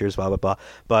 Tired teachers, blah, blah, blah.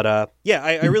 But yeah,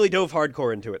 I really dove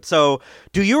hardcore into it. So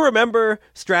do you remember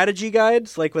strategy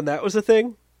guides, like when that was a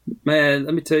thing? Man,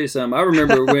 let me tell you something. I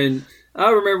remember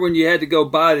when you had to go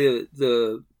buy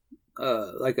the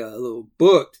like a little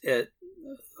book at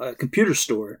a computer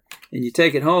store, and you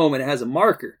take it home and it has a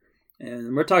marker,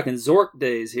 and we're talking Zork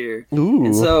days here. Ooh.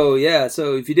 And so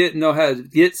if you didn't know how to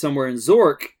get somewhere in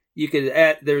Zork, you could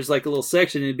there's like a little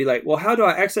section and it'd be like, well, how do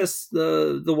I access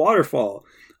the waterfall?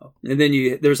 And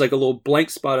then there's like a little blank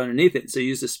spot underneath it, so you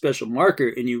use a special marker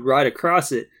and you write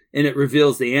across it, and it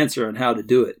reveals the answer on how to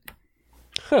do it.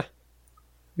 Huh.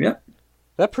 Yep.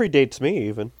 That predates me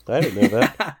even. I didn't know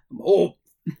that. I'm old.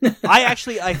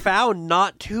 I found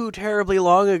not too terribly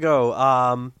long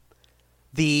ago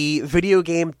the video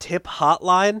game tip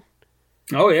hotline.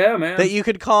 Oh yeah, man. That you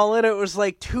could call in. It was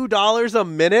like $2 a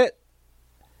minute.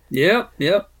 Yep.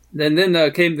 And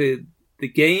then came the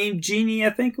Game Genie,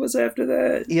 I think was after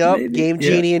that. Yep, maybe? Game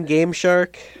Genie and Game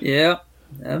Shark. Yep,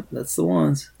 that's the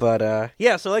ones. But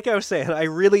yeah, so like I was saying,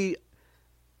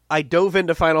 I dove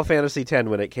into Final Fantasy X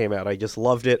when it came out. I just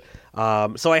loved it.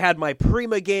 So I had my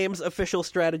Prima Games official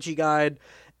strategy guide,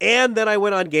 and then I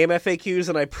went on Game FAQs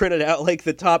and I printed out like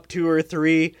the top 2 or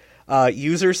 3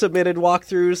 user-submitted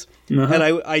walkthroughs, and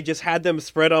I just had them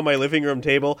spread on my living room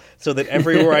table so that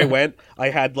everywhere I went, I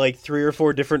had like 3 or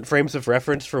 4 different frames of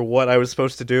reference for what I was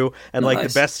supposed to do, and like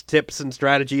the best tips and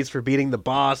strategies for beating the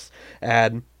boss,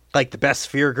 and like the best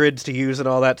sphere grids to use and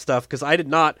all that stuff, because I did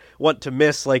not want to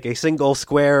miss like a single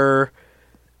square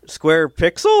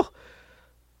pixel?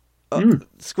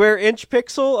 Square inch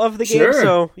pixel of the game. Sure.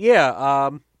 So yeah,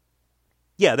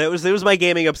 that was my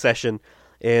gaming obsession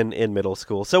in middle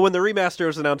school. So when the remaster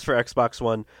was announced for Xbox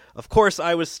One, of course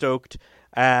I was stoked,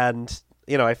 and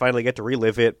I finally get to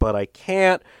relive it, but I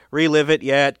can't relive it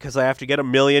yet because I have to get a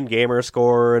million gamer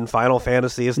score, and Final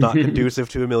Fantasy is not conducive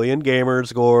to a million gamer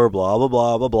score, blah, blah,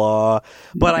 blah, blah, blah.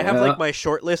 But I have like my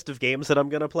short list of games that I'm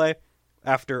going to play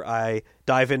after I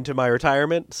dive into my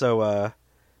retirement. So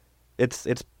it's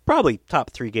probably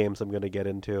top 3 games I'm going to get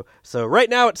into. So right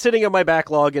now it's sitting on my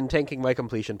backlog and tanking my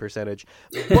completion percentage.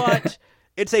 But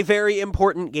it's a very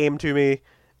important game to me.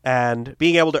 And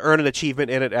being able to earn an achievement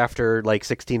in it after like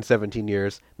 16, 17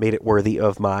 years made it worthy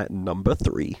of my number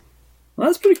 3. Well,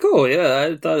 that's pretty cool. Yeah,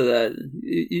 I thought of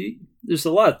that. There's a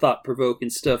lot of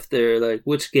thought-provoking stuff there. Like,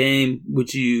 which game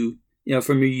would you,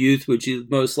 from your youth, would you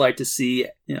most like to see,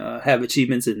 have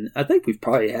achievements? And I think we've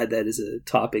probably had that as a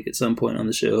topic at some point on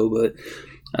the show. But,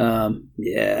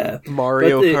 yeah.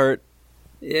 Mario Kart.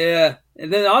 Yeah.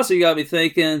 And then also you got me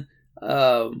thinking,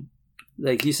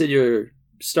 like you said, you're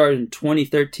started in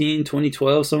 2013,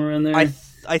 2012, somewhere in there?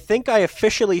 I think I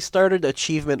officially started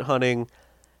achievement hunting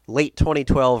late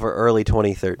 2012 or early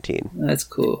 2013. That's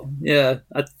cool. Yeah.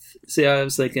 I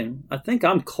was thinking, I think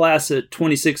I'm class of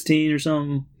 2016 or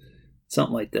something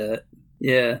like that.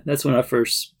 Yeah, that's when I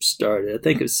first started. I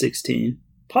think it was 16.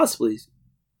 Possibly.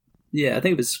 Yeah, I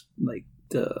think it was like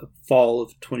fall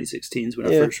of 2016 is when I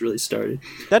first really started.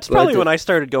 That's probably when I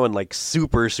started going like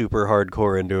super, super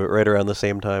hardcore into it, right around the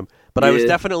same time. But I was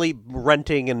definitely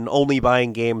renting and only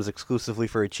buying games exclusively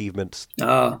for achievements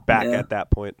back at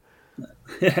that point.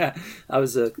 Yeah, I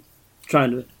was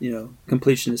trying to,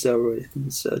 completionist everybody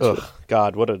and such. Oh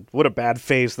God, what a bad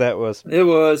phase that was. It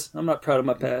was. I'm not proud of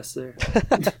my past there.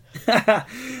 But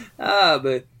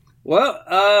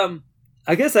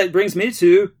I guess that brings me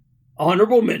to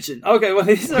honorable mention. Okay, well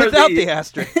these are without the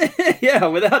asterisk. Yeah,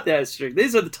 without the asterisk.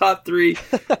 These are the top 3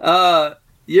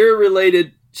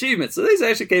 year-related achievements. So these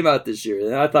actually came out this year,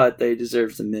 and I thought they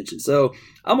deserved some mention. So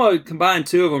I'm going to combine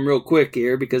 2 of them real quick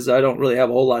here because I don't really have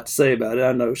a whole lot to say about it.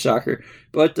 I know, shocker.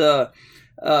 But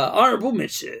honorable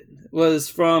mention was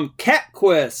from Cat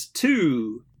Quest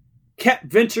 2. Cat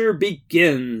Venture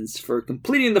Begins for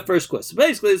completing the first quest. So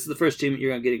basically, this is the first achievement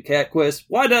you're going to get in Cat Quest.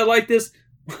 Why did I like this?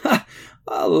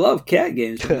 I love cat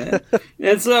games, man.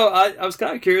 And so I was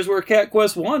kind of curious where Cat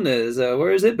Quest 1 is.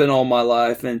 Where has it been all my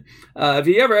life? And if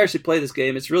you ever actually play this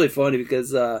game, it's really funny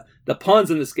because the puns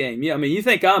in this game, you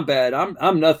think I'm bad.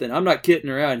 I'm nothing. I'm not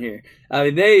kidding around here. I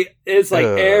mean, it's like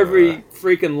every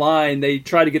freaking line, they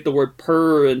try to get the word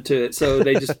purr into it. So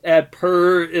they just add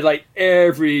purr in like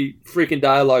every freaking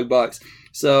dialogue box.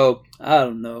 So, I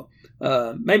don't know.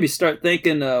 Maybe start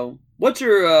thinking, what's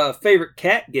your favorite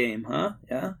cat game, huh?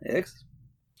 Yeah, X?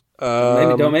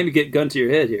 Don't maybe get gun to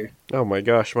your head here. Oh my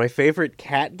gosh, my favorite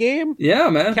cat game? Yeah,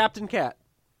 man. Captain Cat.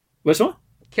 Which one?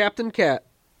 Captain Cat.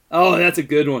 Oh, that's a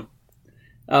good one.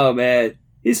 Oh man,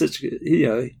 he's such a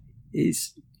good.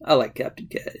 I like Captain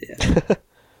Cat. Yeah,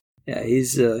 yeah,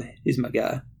 he's my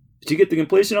guy. Did you get the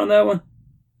completion on that one?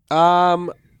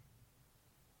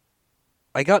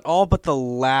 I got all but the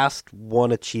last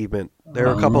one achievement. There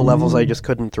are a couple levels I just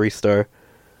couldn't 3-star.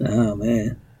 Oh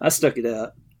man, I stuck it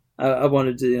out. I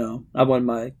wanted to, I wanted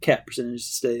my cat percentage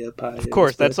to stay up high. Of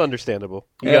course, that's understandable.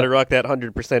 You got to rock that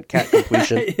 100% cat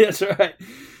completion. That's right.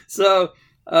 So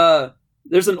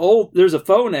there's a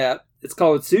phone app. It's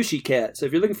called Sushi Cat. So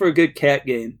if you're looking for a good cat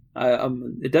game,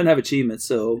 it doesn't have achievements.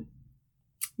 So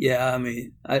yeah,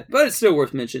 but it's still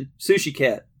worth mentioning. Sushi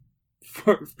Cat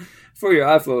for your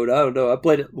iPhone. I don't know. I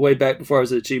played it way back before I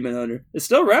was an achievement hunter. It's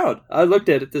still around. I looked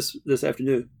at it this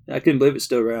afternoon. I couldn't believe it's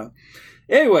still around.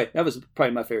 Anyway, that was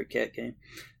probably my favorite cat game.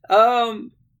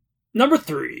 Number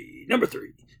three.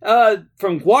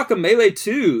 From Guacamelee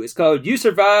 2. It's called You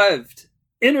Survived.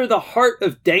 Enter the Heart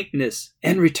of Dankness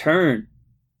and Return.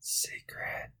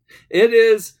 Secret. It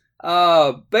is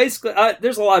basically,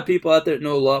 there's a lot of people out there that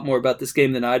know a lot more about this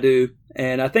game than I do.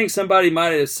 And I think somebody might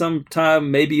have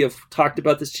sometime maybe have talked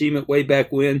about this achievement way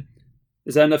back when.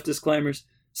 Is that enough disclaimers?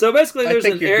 So basically there's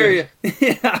an area.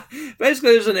 Yeah.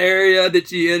 Basically there's an area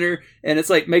that you enter and it's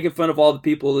like making fun of all the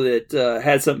people that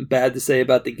had something bad to say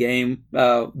about the game.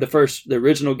 The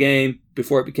original game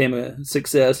before it became a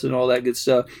success and all that good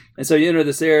stuff. And so you enter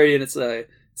this area and it's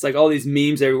like all these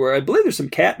memes everywhere. I believe there's some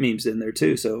cat memes in there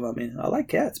too. So I like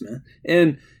cats, man.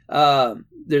 And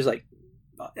there's like,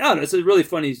 I don't know, it's a really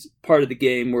funny part of the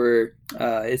game where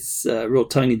it's real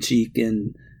tongue in cheek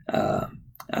and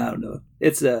I don't know.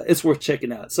 It's worth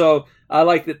checking out. So I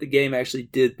like that the game actually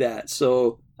did that.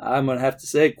 So I'm gonna have to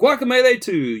say, Guacamelee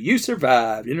 2, You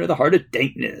Survived. Enter the Heart of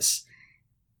Dankness.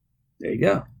 There you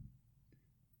go.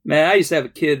 Man, I used to have a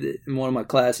kid in one of my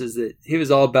classes that he was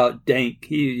all about dank.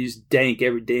 He used dank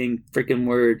every dang freaking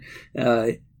word.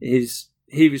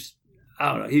 He was.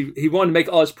 I don't know. He wanted to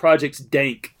make all his projects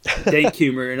dank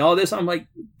humor and all this. I'm like,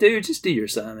 dude, just do your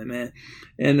assignment, man.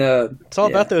 And it's all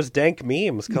about those dank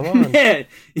memes. Come on. Yeah.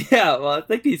 Well, I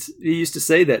think he used to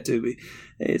say that to me.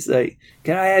 It's like,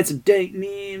 can I add some dank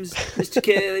memes, Mr.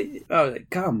 Kelly? I was like,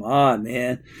 come on,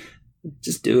 man,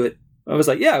 just do it. I was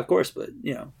like, yeah, of course, but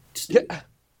just do it.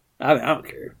 I don't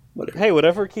care. Whatever. Hey,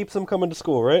 whatever keeps them coming to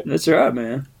school, right? That's right,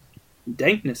 man.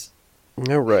 Dankness.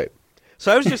 All right.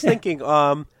 So I was just thinking,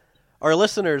 our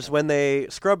listeners, when they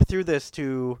scrub through this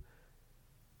to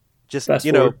just,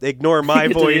 ignore my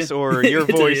voice or your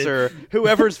voice or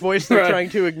whoever's voice they're trying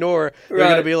to ignore, they're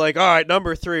going to be like, all right,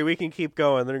 number 3, we can keep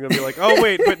going. They're going to be like, oh,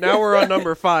 wait, but now we're on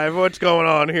number 5. What's going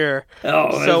on here?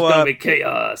 Oh, so, there's going to be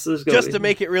chaos. To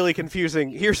make it really confusing,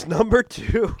 here's number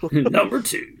 2. Number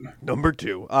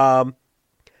 2.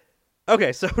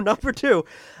 Okay, so number 2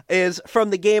 is from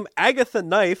the game Agatha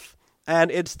Knife.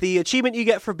 And it's the achievement you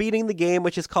get for beating the game,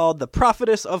 which is called The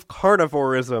Prophetess of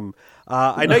Carnivorism.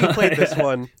 I know you played this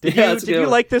one. Did you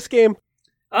like this game?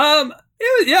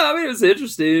 It was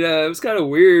interesting. It was kind of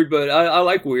weird, but I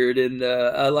like weird, and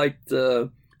I liked.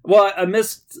 I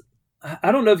missed.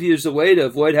 I don't know if there's a way to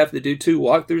avoid having to do 2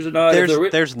 walkthroughs or not.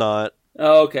 There's not.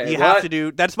 Oh, okay. You have to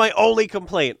do. That's my only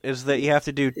complaint is that you have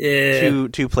to do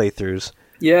two playthroughs.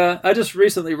 Yeah, I just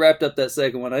recently wrapped up that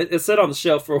second one. It sat on the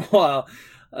shelf for a while,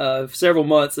 several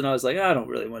months, and I was like, I don't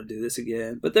really want to do this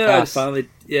again. But then I finally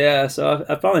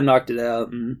knocked it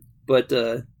out.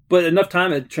 But enough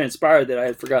time had transpired that I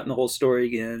had forgotten the whole story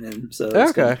again, and so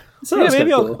okay.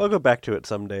 Maybe cool. I'll go back to it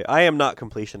someday. I am not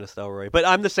completionist, Elroy, but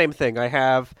I'm the same thing. I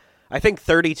have, I think,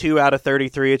 32 out of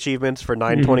 33 achievements for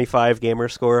 925 gamer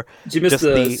score. Did you miss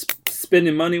the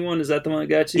spending money one? Is that the one that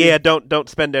got you? Yeah, don't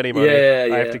spend any money. Yeah.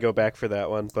 I have to go back for that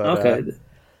one. But okay.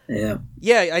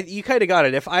 Yeah, you kind of got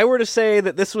it. If I were to say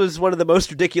that this was one of the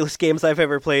most ridiculous games I've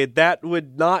ever played, that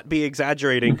would not be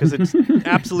exaggerating, because it's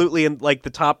absolutely in like the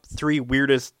top 3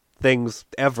 weirdest things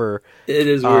ever. It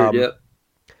is weird. Yep.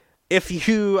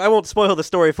 I won't spoil the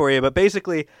story for you, but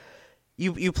basically,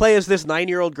 you play as this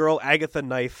 9-year-old girl, Agatha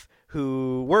Knife,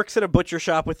 who works in a butcher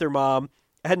shop with her mom,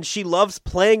 and she loves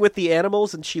playing with the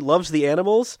animals, and she loves the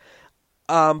animals.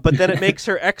 But then it makes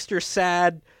her extra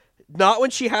sad. Not when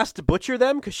she has to butcher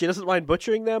them, because she doesn't mind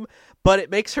butchering them, but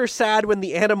it makes her sad when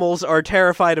the animals are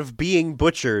terrified of being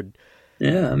butchered.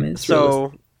 Yeah, I mean, it's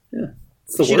the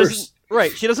worst.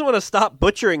 Right, she doesn't want to stop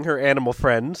butchering her animal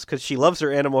friends, because she loves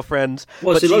her animal friends.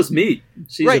 Well, she loves meat.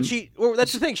 That's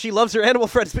the thing, she loves her animal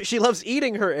friends, but she loves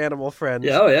eating her animal friends.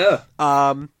 Yeah, oh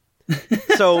yeah.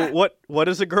 So what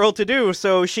is a girl to do?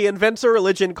 So she invents a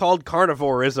religion called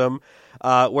carnivorism,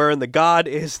 wherein the god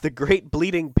is the great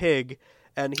bleeding pig,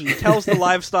 and he tells the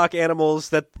livestock animals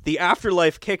that the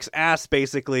afterlife kicks ass,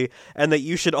 basically, and that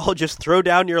you should all just throw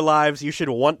down your lives, you should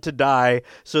want to die,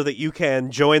 so that you can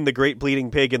join the great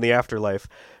bleeding pig in the afterlife.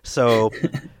 So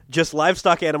just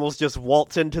livestock animals just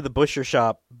waltz into the butcher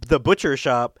shop,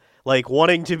 like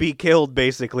wanting to be killed,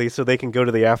 basically, so they can go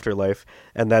to the afterlife,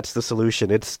 and that's the solution.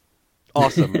 It's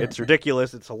awesome. It's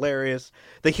ridiculous. It's hilarious.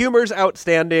 The humor's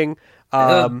outstanding.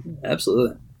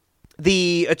 Absolutely.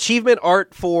 The achievement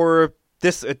art for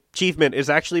this achievement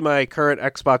is actually my current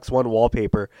Xbox One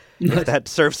wallpaper. If that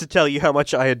serves to tell you how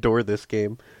much I adore this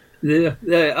game. Yeah,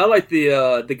 I like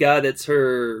the guy that's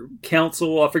her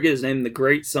counsel. I forget his name. The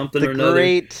Great something or another.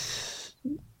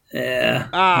 Yeah.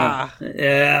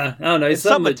 Yeah. I don't know. It's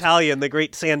some Italian, the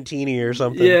Great Santini or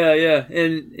something. Yeah.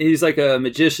 And he's like a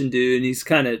magician dude, and he's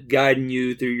kind of guiding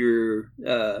you through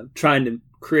your trying to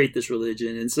create this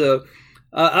religion. And so,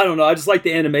 I don't know. I just like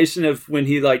the animation of when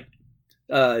he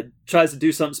tries to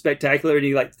do something spectacular, and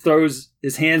he throws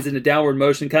his hands in a downward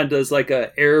motion, kind of does like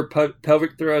a air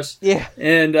pelvic thrust. Yeah.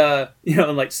 And,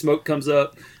 and smoke comes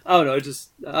up. I don't know.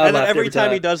 And then every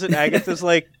time he does it, Agatha's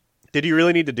like, did you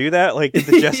really need to do that? Like, did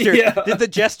the gesture, did the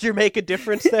gesture make a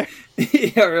difference there?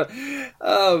 Yeah, really.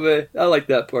 Oh man, I like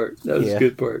that part. That was a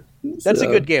good part. That's a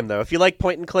good game, though. If you like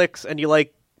point and clicks and you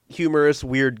like humorous,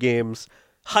 weird games,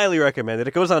 highly recommend it.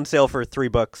 It goes on sale for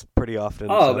 $3 pretty often.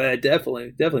 Oh man,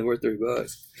 definitely worth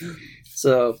 $3.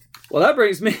 So, well, that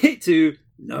brings me to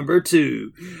number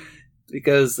 2,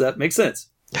 because that makes sense.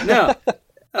 Now,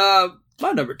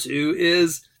 my number 2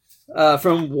 is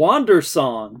from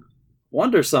Wandersong.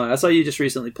 I saw you just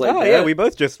recently played that. Oh, yeah, we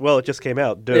both just... Well, it just came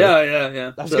out. Duh.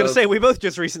 Yeah. I was going to say, we both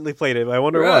just recently played it, but I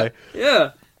wonder why.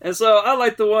 Yeah, and so I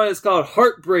like the one, it's called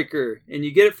Heartbreaker, and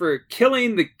you get it for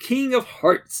killing the King of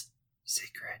Hearts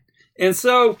secret. And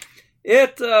so,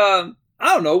 I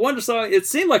don't know, Wandersong, it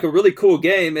seemed like a really cool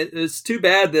game. It's too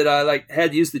bad that I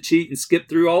had to use the cheat and skip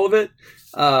through all of it.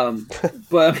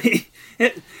 But, I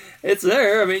mean... It's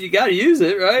there. I mean, you got to use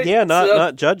it, right? Yeah,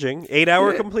 not judging.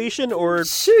 8-hour completion or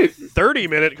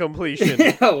 30-minute completion?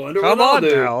 Yeah, I wonder Come what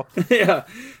on now. Yeah,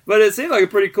 but it seemed like a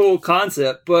pretty cool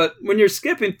concept. But when you're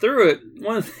skipping through it,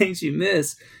 one of the things you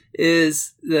miss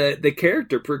is the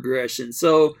character progression.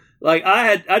 So,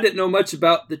 I didn't know much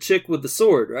about the chick with the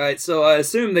sword, right? So I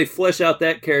assume they flesh out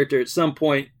that character at some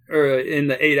point, or in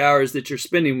the 8 hours that you're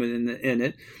spending in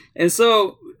it. And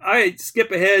so I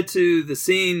skip ahead to the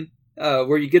scene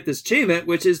where you get this achievement,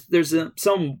 which is there's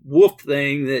some wolf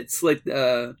thing that's like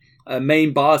a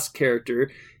main boss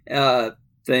character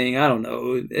thing. I don't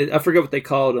know. I forget what they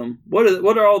called them.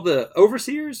 What are all the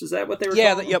overseers? Is that what they were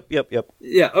called? Yep.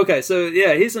 Yeah, okay. So,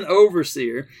 yeah, he's an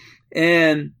overseer.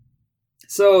 And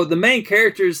so the main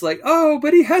character is like, oh,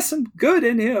 but he has some good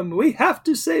in him. We have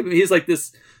to save him. He's like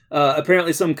this,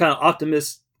 apparently some kind of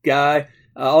optimist guy.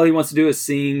 All he wants to do is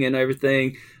sing and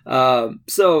everything.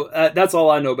 So that's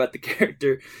all I know about the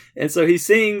character. And so he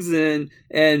sings,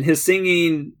 and his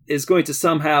singing is going to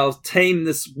somehow tame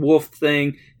this wolf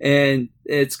thing, and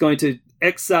it's going to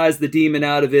excise the demon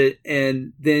out of it,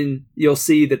 and then you'll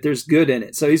see that there's good in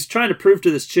it. So he's trying to prove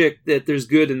to this chick that there's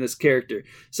good in this character.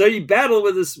 So you battle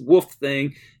with this wolf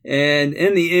thing, and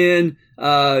in the end,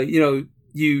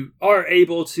 you are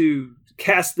able to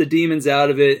cast the demons out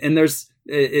of it, and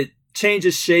it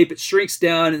changes shape, it shrinks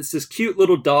down, and it's this cute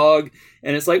little dog,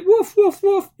 and it's like woof woof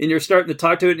woof, and you're starting to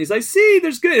talk to it, and he's like, see,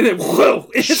 there's good, and then whoa,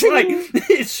 it's like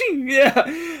the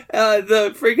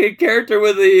freaking character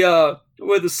with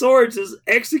the sword just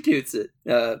executes it.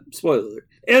 Spoiler alert.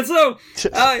 And so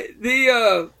aren't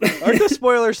the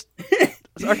spoilers?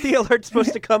 Aren't the alerts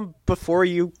supposed to come before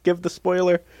you give the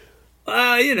spoiler?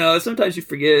 Sometimes you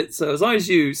forget. So as long as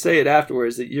you say it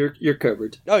afterwards, that you're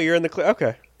covered. Oh, you're in the clear.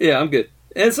 Okay. Yeah, I'm good.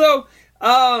 And so,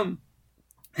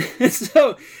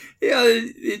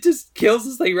 it just kills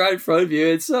this thing right in front of you.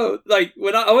 And so, like,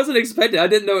 when I wasn't expecting, I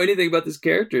didn't know anything about this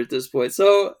character at this point.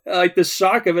 So, like, the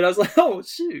shock of it, I was like, oh,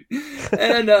 shoot.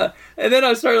 And then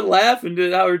I started laughing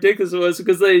at how ridiculous it was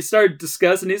because they started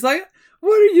discussing. He's like,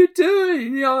 what are you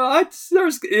doing?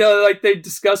 They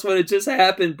discuss when it just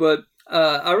happened, but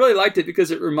I really liked it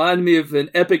because it reminded me of an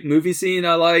epic movie scene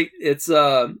I like. It's,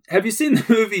 have you seen the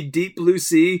movie Deep Blue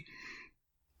Sea?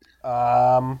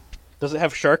 Does it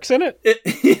have sharks in it?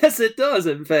 Yes, it does,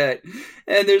 in fact.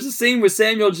 And there's a scene with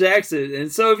Samuel Jackson.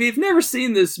 And so if you've never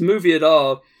seen this movie at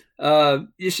all,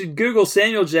 you should Google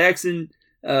Samuel Jackson,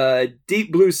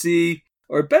 Deep Blue Sea,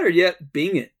 or better yet,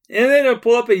 Bing it. And then it'll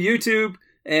pull up a YouTube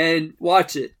and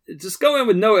watch it. Just go in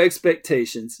with no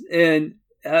expectations. And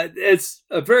it's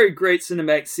a very great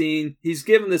cinematic scene. He's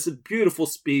given this a beautiful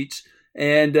speech.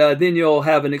 And then you'll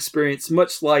have an experience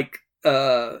much like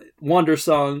Wonder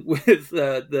Song with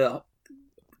the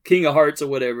King of Hearts or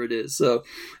whatever it is. So,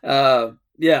 so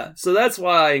that's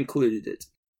why I included it.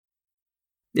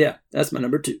 Yeah, that's my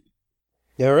number 2.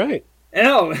 All right.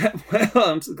 Oh, well,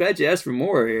 I'm so glad you asked for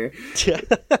more here.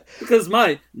 Because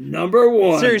my number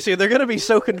 1... Seriously, they're going to be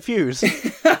so confused.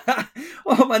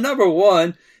 Well, my number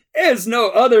 1 is no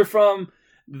other from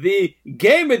the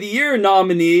Game of the Year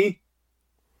nominee,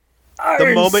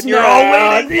 the moment you're all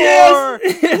waiting for.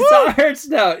 It's Iron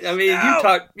Snout. I mean,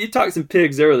 you talked some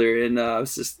pigs earlier, and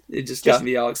it just got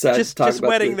me all excited to talk about. Just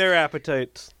whetting their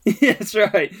appetites. Yeah, that's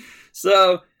right.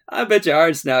 So I bet you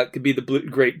Iron Snout could be the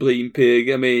Great Bleeding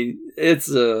Pig. I mean, it's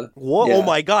Whoa! Yeah. Oh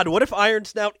my God! What if Iron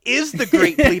Snout is the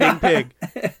Great Bleeding Pig?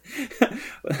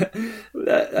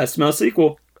 I smell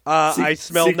sequel. I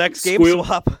smell next game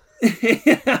swap.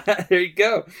 There you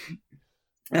go.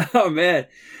 Oh man!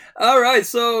 All right,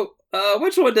 so.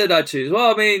 Which one did I choose?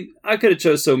 Well, I mean, I could have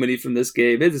chose so many from this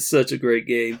game. It is such a great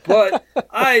game. But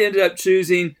I ended up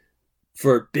choosing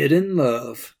Forbidden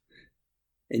Love.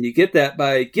 And you get that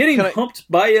by getting humped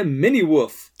by a mini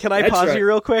wolf. Can I pause you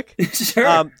real quick?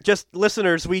 Sure. Just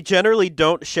listeners, we generally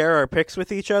don't share our picks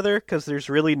with each other because there's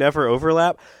really never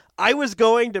overlap. I was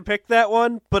going to pick that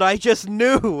one, but I just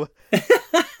knew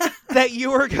that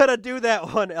you were going to do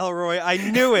that one, Elroy. I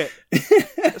knew it.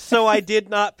 So I did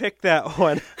not pick that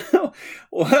one.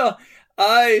 Well,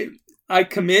 I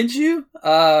commend you.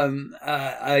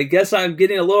 I guess I'm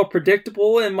getting a little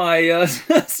predictable in my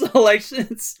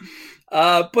selections.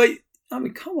 But, I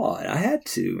mean, come on. I had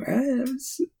to, right?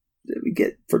 We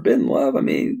get Forbidden Love. I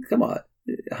mean, come on.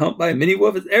 Humped by a mini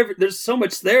wolf. There's so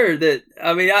much there that,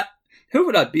 I mean, who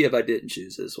would I be if I didn't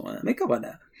choose this one? I mean, come on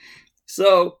now.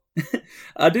 So,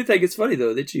 I do think it's funny,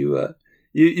 though, that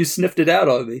you sniffed it out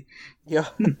on me. Yeah.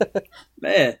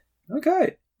 Man.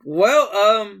 Okay.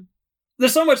 Well,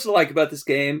 there's so much to like about this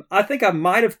game. I think I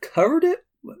might have covered it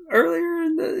earlier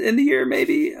in the year,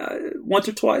 maybe once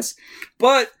or twice.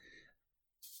 But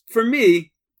for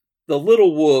me, the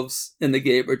little wolves in the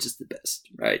game are just the best,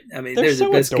 right? I mean, they're so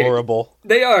the best adorable. Characters.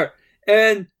 They are,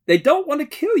 and they don't want to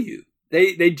kill you.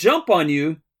 They jump on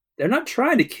you. They're not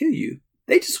trying to kill you.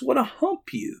 They just want to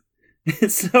hump you.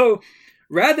 And so,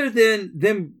 rather than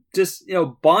them just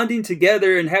bonding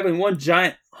together and having one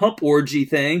giant hump orgy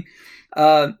thing,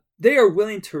 they are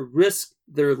willing to risk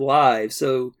their lives.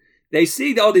 So they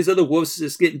see all these other wolves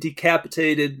just getting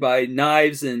decapitated by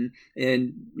knives and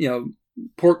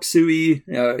pork suey.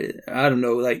 I don't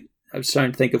know. Like, I was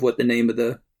trying to think of what the name of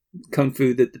the kung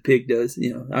fu that the pig does.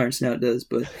 Iron Snout does,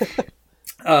 but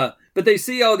they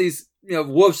see all these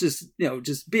wolves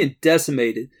just being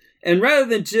decimated, and rather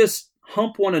than just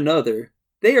hump one another,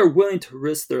 they are willing to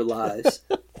risk their lives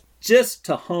just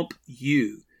to hump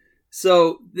you.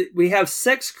 So we have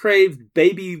sex-craved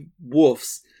baby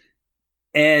wolves,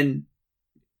 and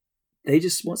they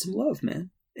just want some love, man.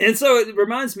 And so it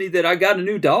reminds me that I got a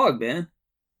new dog, man.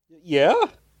 Yeah?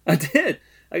 I did.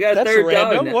 I got a That's third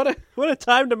random. dog now. What a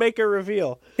time to make a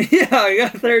reveal. Yeah, I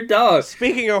got a third dog.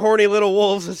 Speaking of horny little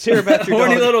wolves, let's hear about your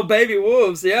horny dog. little baby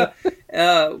wolves, yeah.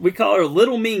 We call her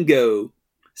Little Mingo.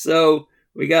 So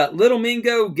we got Little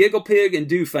Mingo, Giggle Pig, and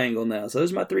Dewfangle now. So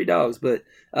those are my 3 dogs. But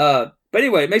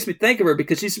anyway, it makes me think of her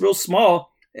because she's real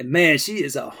small, and man, she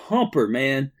is a humper,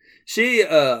 man. She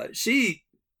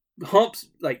humps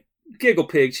like Giggle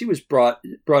Pig. She was brought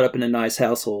up in a nice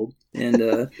household,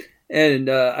 and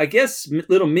I guess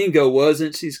Little Mingo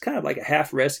wasn't. She's kind of like a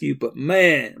half rescue, but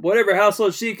man, whatever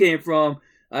household she came from,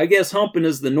 I guess humping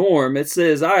is the norm. It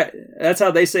says that's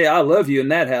how they say I love you in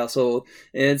that household,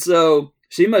 and so.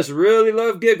 She must really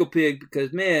love Giggle Pig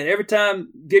because, man, every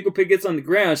time Giggle Pig gets on the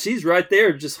ground, she's right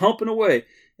there just humping away.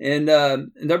 And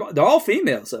they're all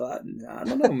female, so I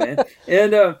don't know, man.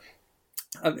 And,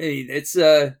 I mean,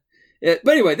 but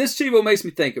anyway, this Chivo makes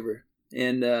me think of her.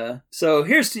 And so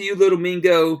here's to you, Little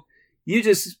Mingo. You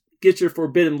just get your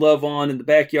forbidden love on in the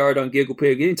backyard on Giggle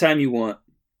Pig anytime you want.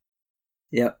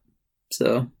 Yep.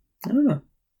 So, I don't know.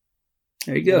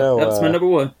 There you go. That's my number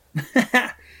 1.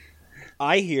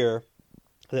 I hear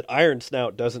that Iron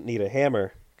Snout doesn't need a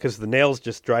hammer because the nails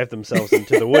just drive themselves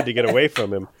into the wood to get away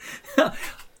from him.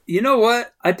 You know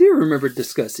what? I do remember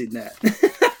discussing that.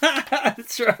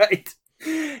 That's right.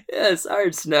 Yes,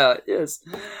 Iron Snout. Yes.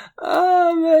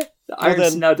 Oh man, the Iron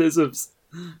Snoutisms.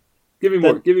 Give me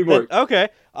more. Okay.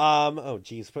 Oh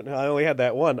geez, but I only had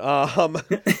that one.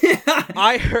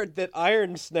 I heard that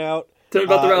Iron Snout. Tell me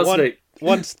about the rattlesnake.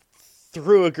 Once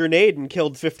threw a grenade and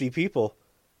killed 50 people.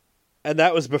 And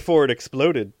that was before it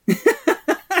exploded.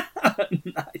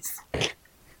 Nice.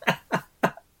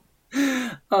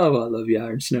 Oh, I love you,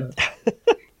 Iron Snout.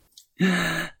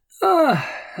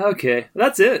 Okay,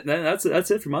 that's it.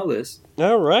 That's it for my list.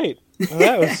 All right. Well,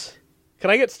 that was. Can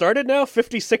I get started now?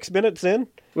 56 minutes in.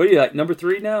 What are you like? Number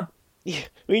 3 now? Yeah,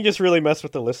 we can just really mess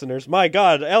with the listeners. My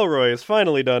God, Elroy is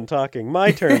finally done talking.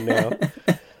 My turn now.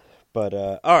 But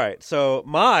all right. So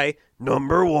my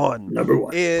number one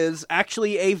is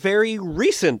actually a very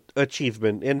recent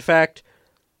achievement. In fact,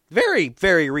 very,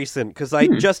 very recent, because I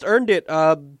just earned it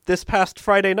this past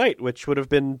Friday night, which would have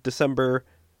been December.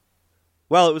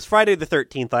 Well, it was Friday the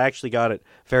 13th. I actually got it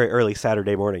very early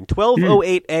Saturday morning,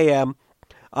 12:08 a.m.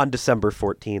 on December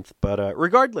 14th. But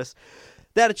regardless,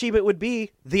 that achievement would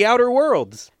be The Outer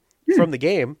Worlds from the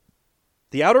game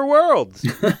The Outer Worlds.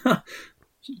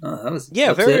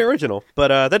 Very original.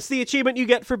 But that's the achievement you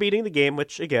get for beating the game,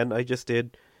 which, again, I just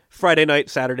did Friday night,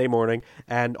 Saturday morning.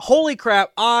 And holy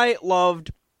crap, I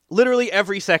loved literally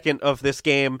every second of this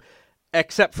game,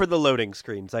 except for the loading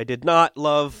screens. I did not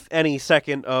love any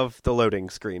second of the loading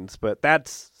screens, but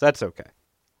that's okay.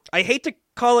 I hate to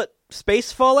call it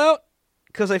Space Fallout,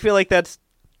 because I feel like that's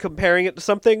comparing it to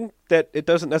something that it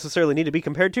doesn't necessarily need to be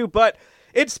compared to, but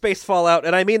it's Space Fallout,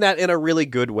 and I mean that in a really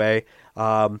good way.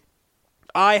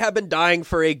 I have been dying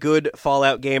for a good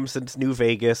Fallout game since New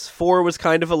Vegas. 4 was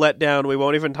kind of a letdown. We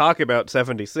won't even talk about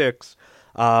 76.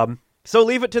 So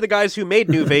leave it to the guys who made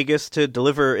New Vegas to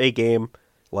deliver a game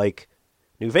like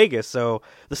New Vegas. So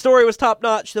the story was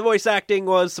top-notch, the voice acting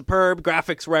was superb,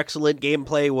 graphics were excellent,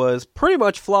 gameplay was pretty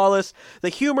much flawless, the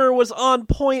humor was on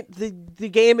point, the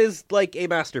game is like a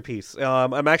masterpiece.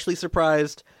 I'm actually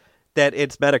surprised that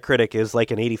its Metacritic is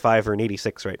like an 85 or an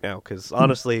 86 right now, because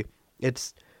honestly,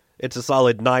 it's a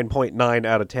solid 9.9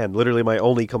 out of 10. Literally, my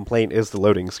only complaint is the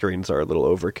loading screens are a little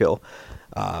overkill.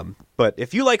 But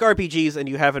if you like RPGs and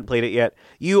you haven't played it yet,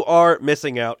 you are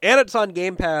missing out. And it's on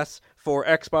Game Pass for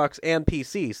Xbox and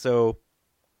PC, so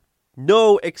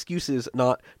no excuses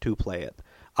not to play it.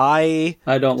 I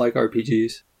don't like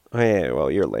RPGs. Yeah,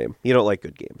 well, you're lame. You don't like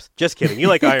good games. Just kidding. You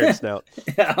like Iron Snout.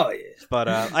 Oh, yeah. But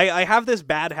I have this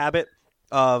bad habit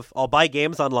of I'll buy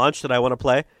games on launch that I want to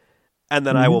play, and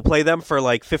then I will play them for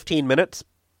like 15 minutes,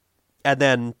 and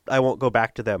then I won't go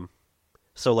back to them.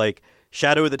 So like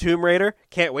Shadow of the Tomb Raider,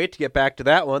 can't wait to get back to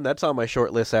that one. That's on my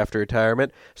short list after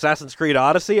retirement. Assassin's Creed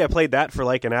Odyssey, I played that for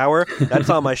like an hour. That's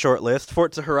on my short list.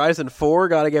 Forza Horizon 4,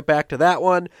 got to get back to that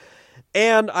one.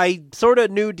 And I sort of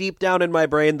knew deep down in my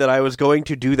brain that I was going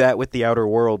to do that with The Outer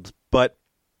Worlds. But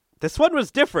this one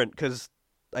was different because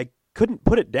I couldn't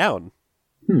put it down.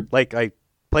 Like, I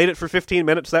played it for 15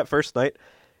 minutes that first night.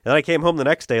 And I came home the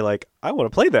next day like, I want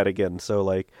to play that again. So,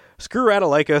 like, screw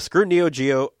Ratalaika, screw Neo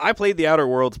Geo. I played The Outer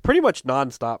Worlds pretty much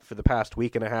nonstop for the past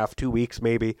week and a half, 2 weeks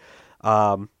maybe.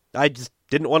 I just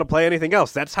didn't want to play anything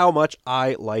else. That's how much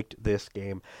I liked this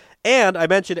game. And I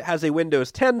mentioned it has a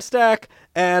Windows 10 stack,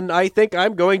 and I think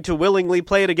I'm going to willingly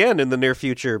play it again in the near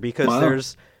future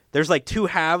because there's like two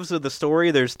halves of the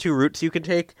story. There's two routes you can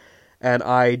take, and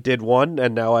I did one,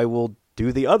 and now I will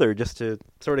do the other just to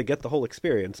sort of get the whole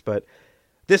experience. But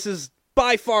this is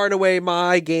by far and away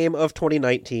my game of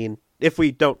 2019, if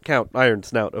we don't count Iron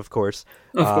Snout, of course.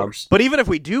 Of course. But even if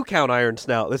we do count Iron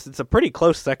Snout, it's a pretty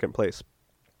close second place.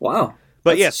 Wow.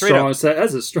 But yeah, straight up.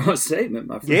 That's a strong statement,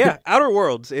 my friend. Yeah, Outer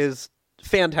Worlds is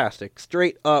fantastic.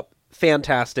 Straight up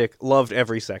fantastic. Loved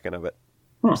every second of it.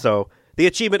 Huh. So the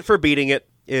achievement for beating it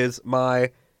is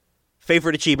my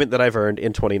favorite achievement that I've earned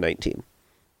in 2019.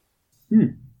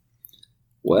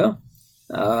 Well,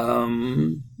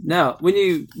 now when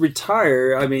you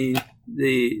retire, I mean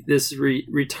this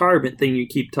retirement thing you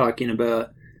keep talking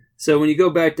about. So when you go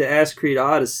back to Assassin's Creed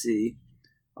Odyssey,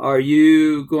 are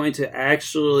you going to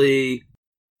actually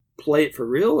play it for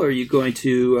real, or are you going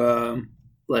to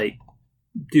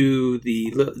do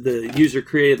the user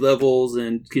created levels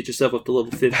and get yourself up to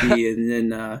level 50 and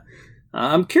then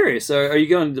I'm curious, are you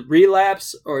going to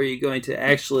relapse, or are you going to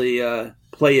actually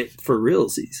play it for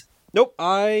realsies? Nope,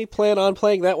 I plan on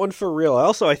playing that one for real.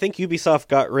 Also, I think Ubisoft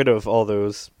got rid of all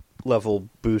those level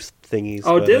boost thingies.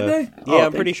 Oh, did they? Yeah,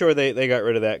 I'm pretty sure they got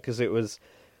rid of that because it was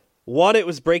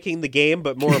breaking the game,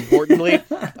 but more importantly,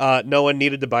 no one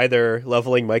needed to buy their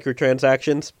leveling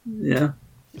microtransactions. Yeah.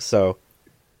 So,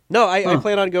 no, I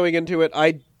plan on going into it.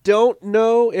 I don't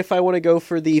know if I want to go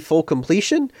for the full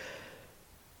completion.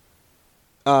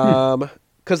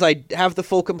 Because I have the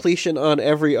full completion on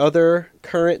every other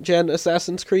current-gen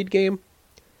Assassin's Creed game.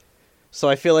 So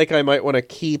I feel like I might want to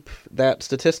keep that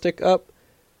statistic up.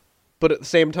 But at the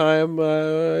same time,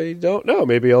 I don't know.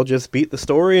 Maybe I'll just beat the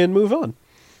story and move on.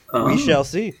 We shall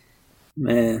see.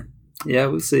 Man, yeah,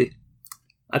 we'll see.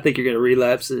 I think you're going to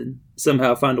relapse and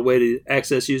somehow find a way to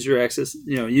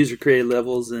user created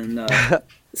levels, and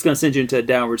it's going to send you into a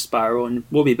downward spiral. And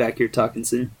we'll be back here talking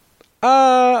soon.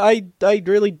 I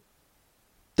really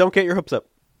don't get your hopes up.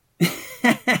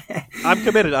 I'm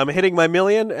committed. I'm hitting my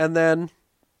 1,000,000, and then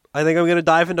I think I'm going to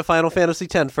dive into Final Fantasy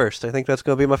X first. I think that's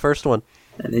going to be my first one.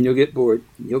 And then you'll get bored.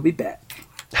 You'll be back.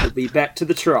 You'll be back to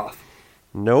the trough.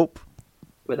 Nope.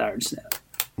 With Iron Snout.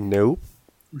 Nope.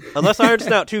 Unless Iron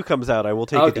Snout 2 comes out, I will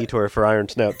take a detour for Iron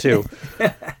Snout 2.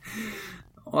 Well,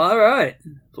 all right.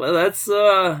 Well, that's...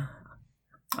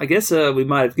 I guess we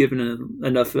might have given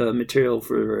enough material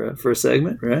for a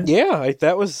segment, right? Yeah,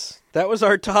 that was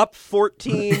our top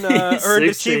 14 earned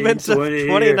achievements of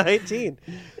 2019.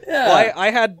 Yeah. Well,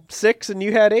 I had 6 and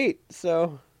you had 8,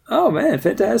 so... Oh, man,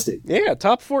 fantastic. Yeah,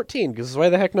 top 14, because why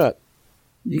the heck not?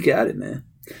 You got it, man.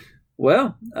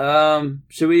 Well,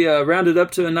 should we round it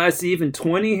up to a nice even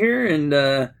 20 here?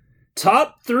 And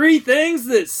top 3 things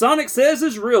that Sonic says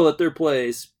is real at their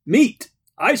place. Meat,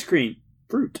 ice cream,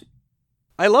 fruit.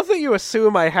 I love that you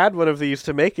assume I had one of these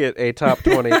to make it a top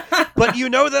 20, but you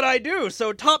know that I do,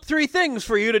 so top 3 things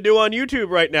for you to do on YouTube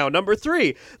right now. Number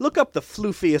 3, look up the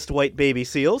floofiest white baby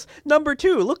seals. Number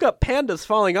 2, look up pandas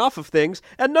falling off of things.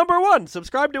 And number 1,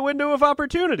 subscribe to Window of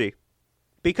Opportunity.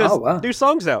 Because new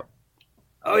song's out.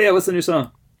 Oh yeah, what's the new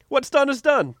song? What's Done is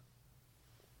Done.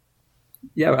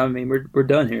 Yeah, I mean, we're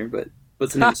done here, but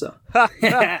what's the new song?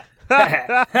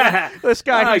 This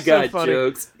guy is so funny.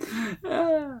 Jokes.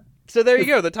 So there you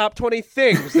go, the top 20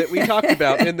 things that we talked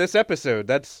about in this episode.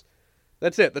 That's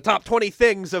it, the top 20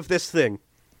 things of this thing.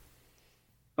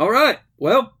 All right,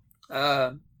 well,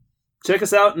 check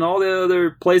us out in all the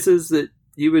other places that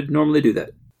you would normally do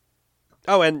that.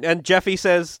 Oh, and Jeffy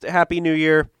says Happy New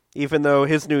Year, even though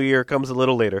his New Year comes a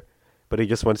little later. But he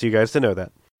just wants you guys to know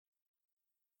that.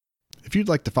 If you'd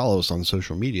like to follow us on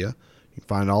social media, you can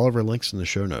find all of our links in the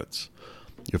show notes.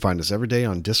 You'll find us every day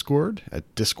on Discord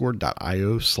at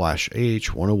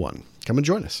discord.io/AH101. Come and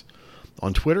join us.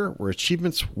 On Twitter, we're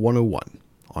Achievements101.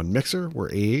 On Mixer, we're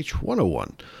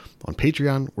AH101. On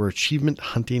Patreon, we're Achievement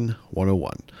Hunting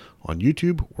 101. On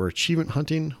YouTube, we're Achievement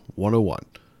Hunting 101.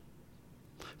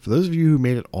 For those of you who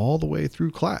made it all the way through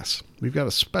class, we've got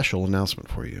a special announcement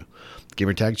for you. The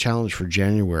Gamertag Challenge for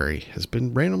January has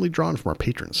been randomly drawn from our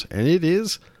patrons, and it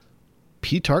is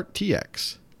P-Tart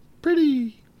TX.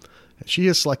 Pretty. She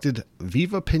has selected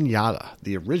Viva Pinata,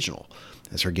 the original,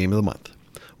 as her game of the month.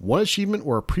 One achievement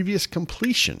or a previous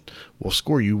completion will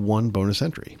score you 1 bonus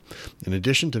entry. In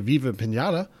addition to Viva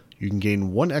Pinata, you can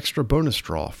gain 1 extra bonus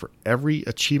draw for every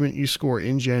achievement you score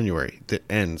in January that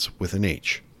ends with an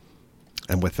H.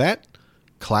 And with that,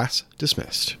 class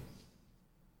dismissed.